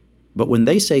 But when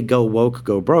they say go woke,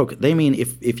 go broke, they mean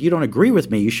if you don't agree with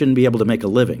me, you shouldn't be able to make a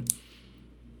living.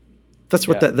 That's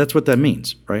what that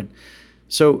means, right?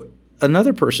 So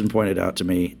another person pointed out to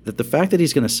me that the fact that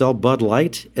he's going to sell Bud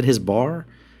Light at his bar,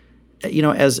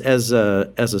 as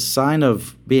a sign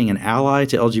of being an ally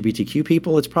to LGBTQ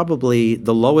people, it's probably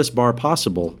the lowest bar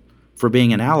possible for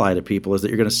being an ally to people is that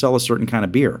you're going to sell a certain kind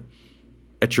of beer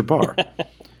at your bar.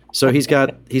 So he's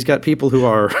got people who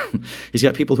are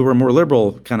more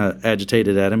liberal kind of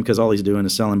agitated at him because all he's doing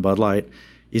is selling Bud Light.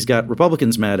 He's got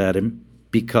Republicans mad at him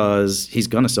because he's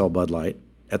going to sell Bud Light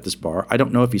at this bar. I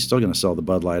don't know if he's still going to sell the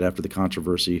Bud Light after the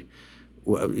controversy,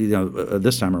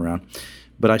 this time around.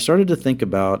 But I started to think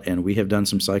about, and we have done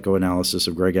some psychoanalysis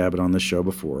of Greg Abbott on this show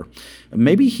before,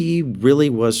 maybe he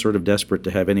really was sort of desperate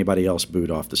to have anybody else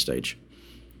booed off the stage.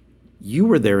 You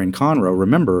were there in Conroe.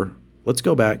 Remember, let's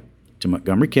go back to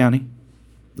Montgomery County.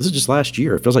 This is just last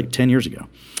year. It feels like 10 years ago.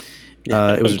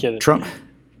 It was a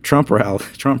Trump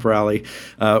rally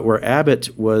where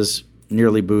Abbott was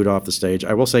nearly booed off the stage.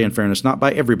 I will say, in fairness, not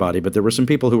by everybody, but there were some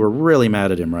people who were really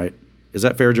mad at him, right? Is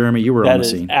that fair, Jeremy? You were on the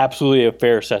scene. That is absolutely a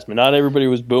fair assessment. Not everybody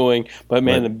was booing, but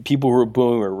man, right. The people who were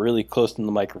booing were really close to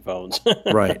the microphones.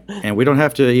 Right. And we don't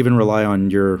have to even rely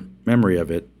on your memory of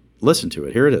it. Listen to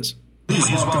it. Here it is. Please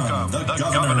welcome the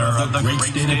governor of the great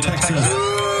state of Texas.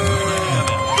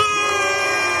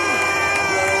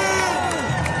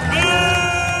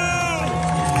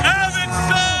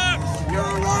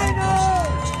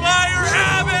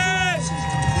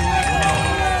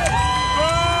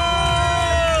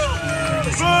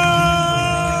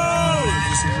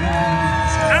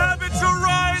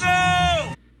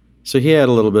 So he had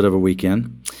a little bit of a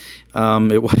weekend.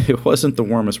 It wasn't the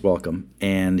warmest welcome,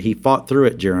 and he fought through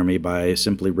it, Jeremy, by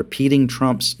simply repeating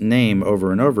Trump's name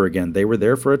over and over again. They were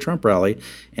there for a Trump rally,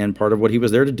 and part of what he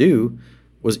was there to do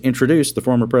was introduce the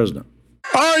former president.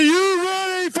 Are you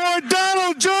ready for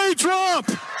Donald J. Trump?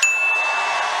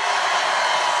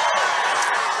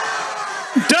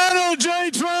 Donald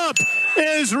J. Trump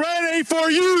is ready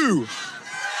for you.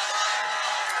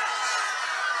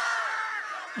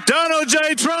 Donald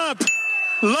J. Trump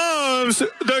loves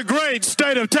the great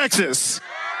state of Texas.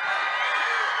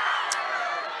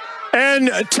 And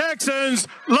Texans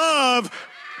love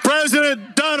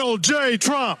President Donald J.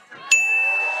 Trump.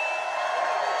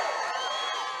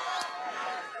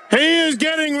 He is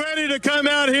getting ready to come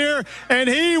out here, and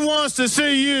he wants to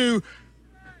see you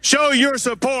show your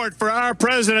support for our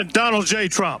President Donald J.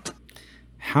 Trump.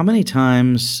 How many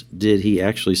times did he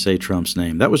actually say Trump's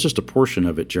name? That was just a portion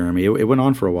of it, Jeremy. It went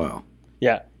on for a while.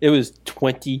 Yeah, it was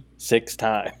 26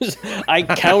 times. I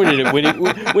counted it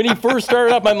when he first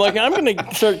started up. I'm like, I'm going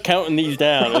to start counting these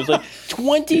down. It was like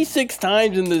 26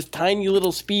 times in this tiny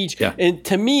little speech. Yeah. And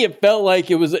to me, it felt like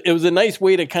it was a nice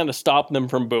way to kind of stop them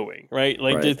from booing, right?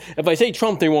 Like, right. If I say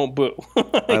Trump, they won't boo.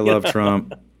 I love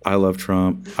Trump. I love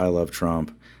Trump. I love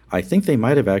Trump. I think they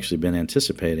might have actually been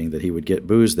anticipating that he would get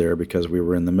boos there because we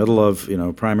were in the middle of,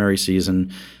 primary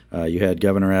season. You had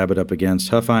Governor Abbott up against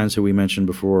Huffines, who we mentioned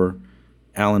before,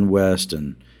 Alan West,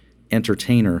 and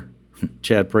entertainer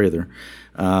Chad Prather.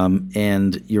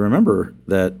 And you remember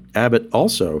that Abbott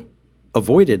also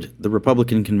avoided the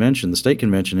Republican convention, the state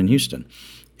convention in Houston.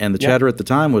 And the chatter at the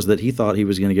time was that he thought he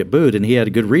was going to get booed, and he had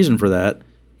a good reason for that,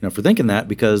 for thinking that,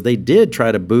 because they did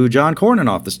try to boo John Cornyn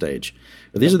off the stage.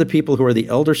 These are the people who are the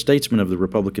elder statesmen of the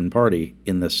Republican Party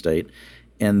in this state,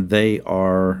 and they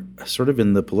are sort of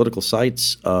in the political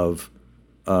sights of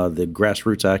the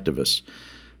grassroots activists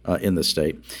in the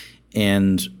state.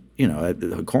 And,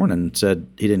 Cornyn said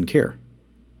he didn't care.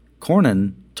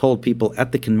 Cornyn told people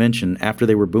at the convention after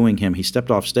they were booing him, he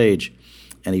stepped off stage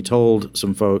and he told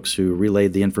some folks who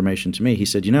relayed the information to me, he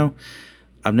said,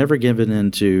 I've never given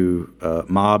into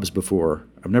mobs before.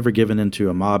 I've never given into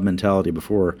a mob mentality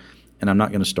before, and I'm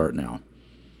not going to start now.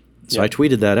 So I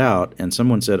tweeted that out, and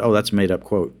someone said, oh, that's a made-up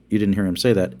quote. You didn't hear him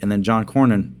say that. And then John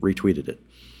Cornyn retweeted it.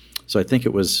 So I think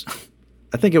it was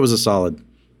a solid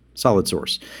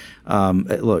source.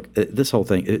 Look, this whole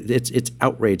thing, it's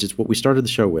outrage. It's what we started the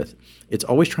show with. It's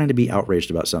always trying to be outraged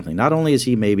about something. Not only is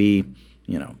he maybe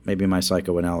my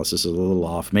psychoanalysis is a little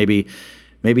off. Maybe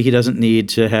he doesn't need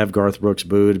to have Garth Brooks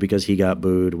booed because he got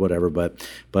booed, whatever. But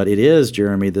it is,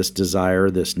 Jeremy, this desire,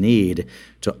 this need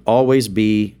to always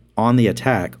be on the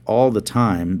attack all the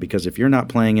time, because if you're not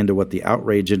playing into what the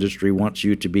outrage industry wants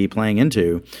you to be playing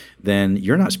into, then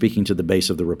you're not speaking to the base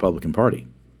of the Republican Party.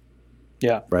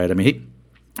 Yeah. Right? I mean,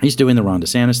 he's doing the Ron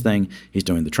DeSantis thing. He's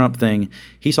doing the Trump thing.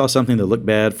 He saw something that looked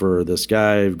bad for this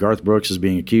guy, Garth Brooks, is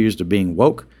being accused of being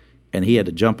woke, and he had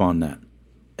to jump on that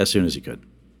as soon as he could.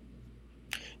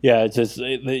 Yeah, it's just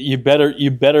you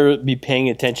better be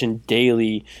paying attention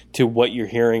daily to what you're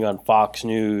hearing on Fox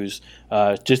News,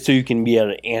 just so you can be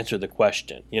able to answer the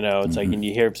question. It's like, and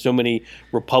you hear so many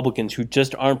Republicans who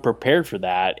just aren't prepared for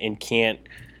that and can't,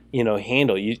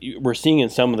 handle. We're seeing in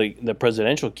some of the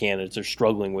presidential candidates are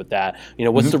struggling with that.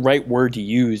 What's the right word to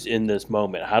use in this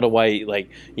moment? How do I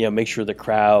make sure the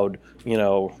crowd,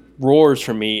 roars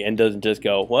for me and doesn't just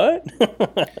go, what?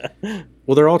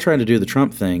 Well, they're all trying to do the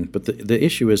Trump thing, but the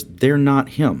issue is they're not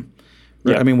him.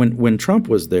 Right? Yeah. I mean, when Trump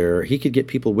was there, he could get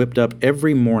people whipped up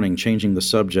every morning changing the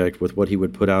subject with what he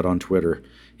would put out on Twitter.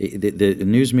 The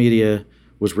news media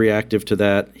was reactive to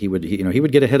that. He would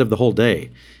get ahead of the whole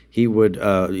day. He would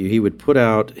put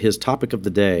out his topic of the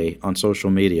day on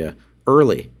social media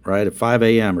early, right, at 5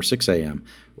 a.m. or 6 a.m.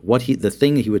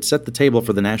 He would set the table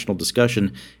for the national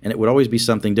discussion, and it would always be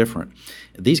something different.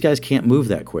 These guys can't move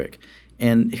that quick.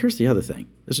 And here's the other thing.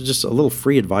 This is just a little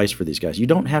free advice for these guys. You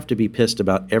don't have to be pissed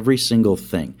about every single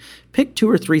thing. Pick 2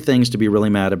 or 3 things to be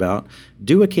really mad about.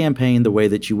 Do a campaign the way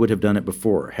that you would have done it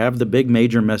before. Have the big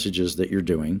major messages that you're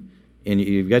doing, and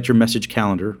you've got your message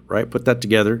calendar, right? Put that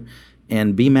together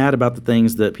and be mad about the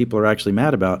things that people are actually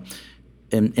mad about.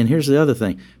 And here's the other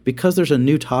thing. Because there's a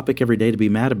new topic every day to be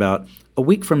mad about, a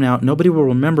week from now, nobody will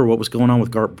remember what was going on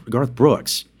with Garth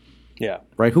Brooks. Yeah.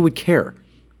 Right? Who would care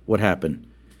what happened?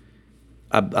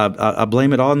 I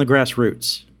blame it all on the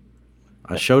grassroots.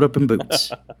 I showed up in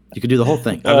boots. You could do the whole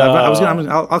thing.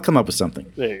 I'll come up with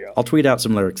something. There you go. I'll tweet out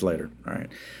some lyrics later.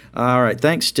 All right.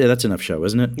 Thanks. That's enough show,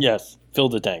 isn't it? Yes. Fill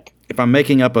the tank. If I'm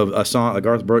making up a song, a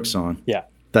Garth Brooks song, yeah,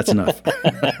 that's enough.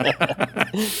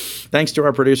 Thanks to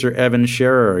our producer, Evan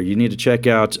Scherer. You need to check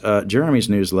out Jeremy's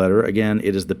newsletter. Again,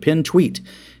 it is the pinned tweet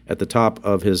at the top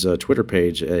of his Twitter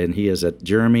page, and he is at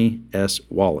Jeremy S.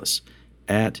 Wallace.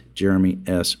 At Jeremy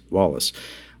S. Wallace.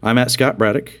 I'm at Scott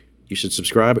Braddock. You should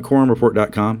subscribe at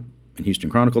quorumreport.com and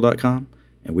HoustonChronicle.com,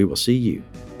 and we will see you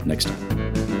next time.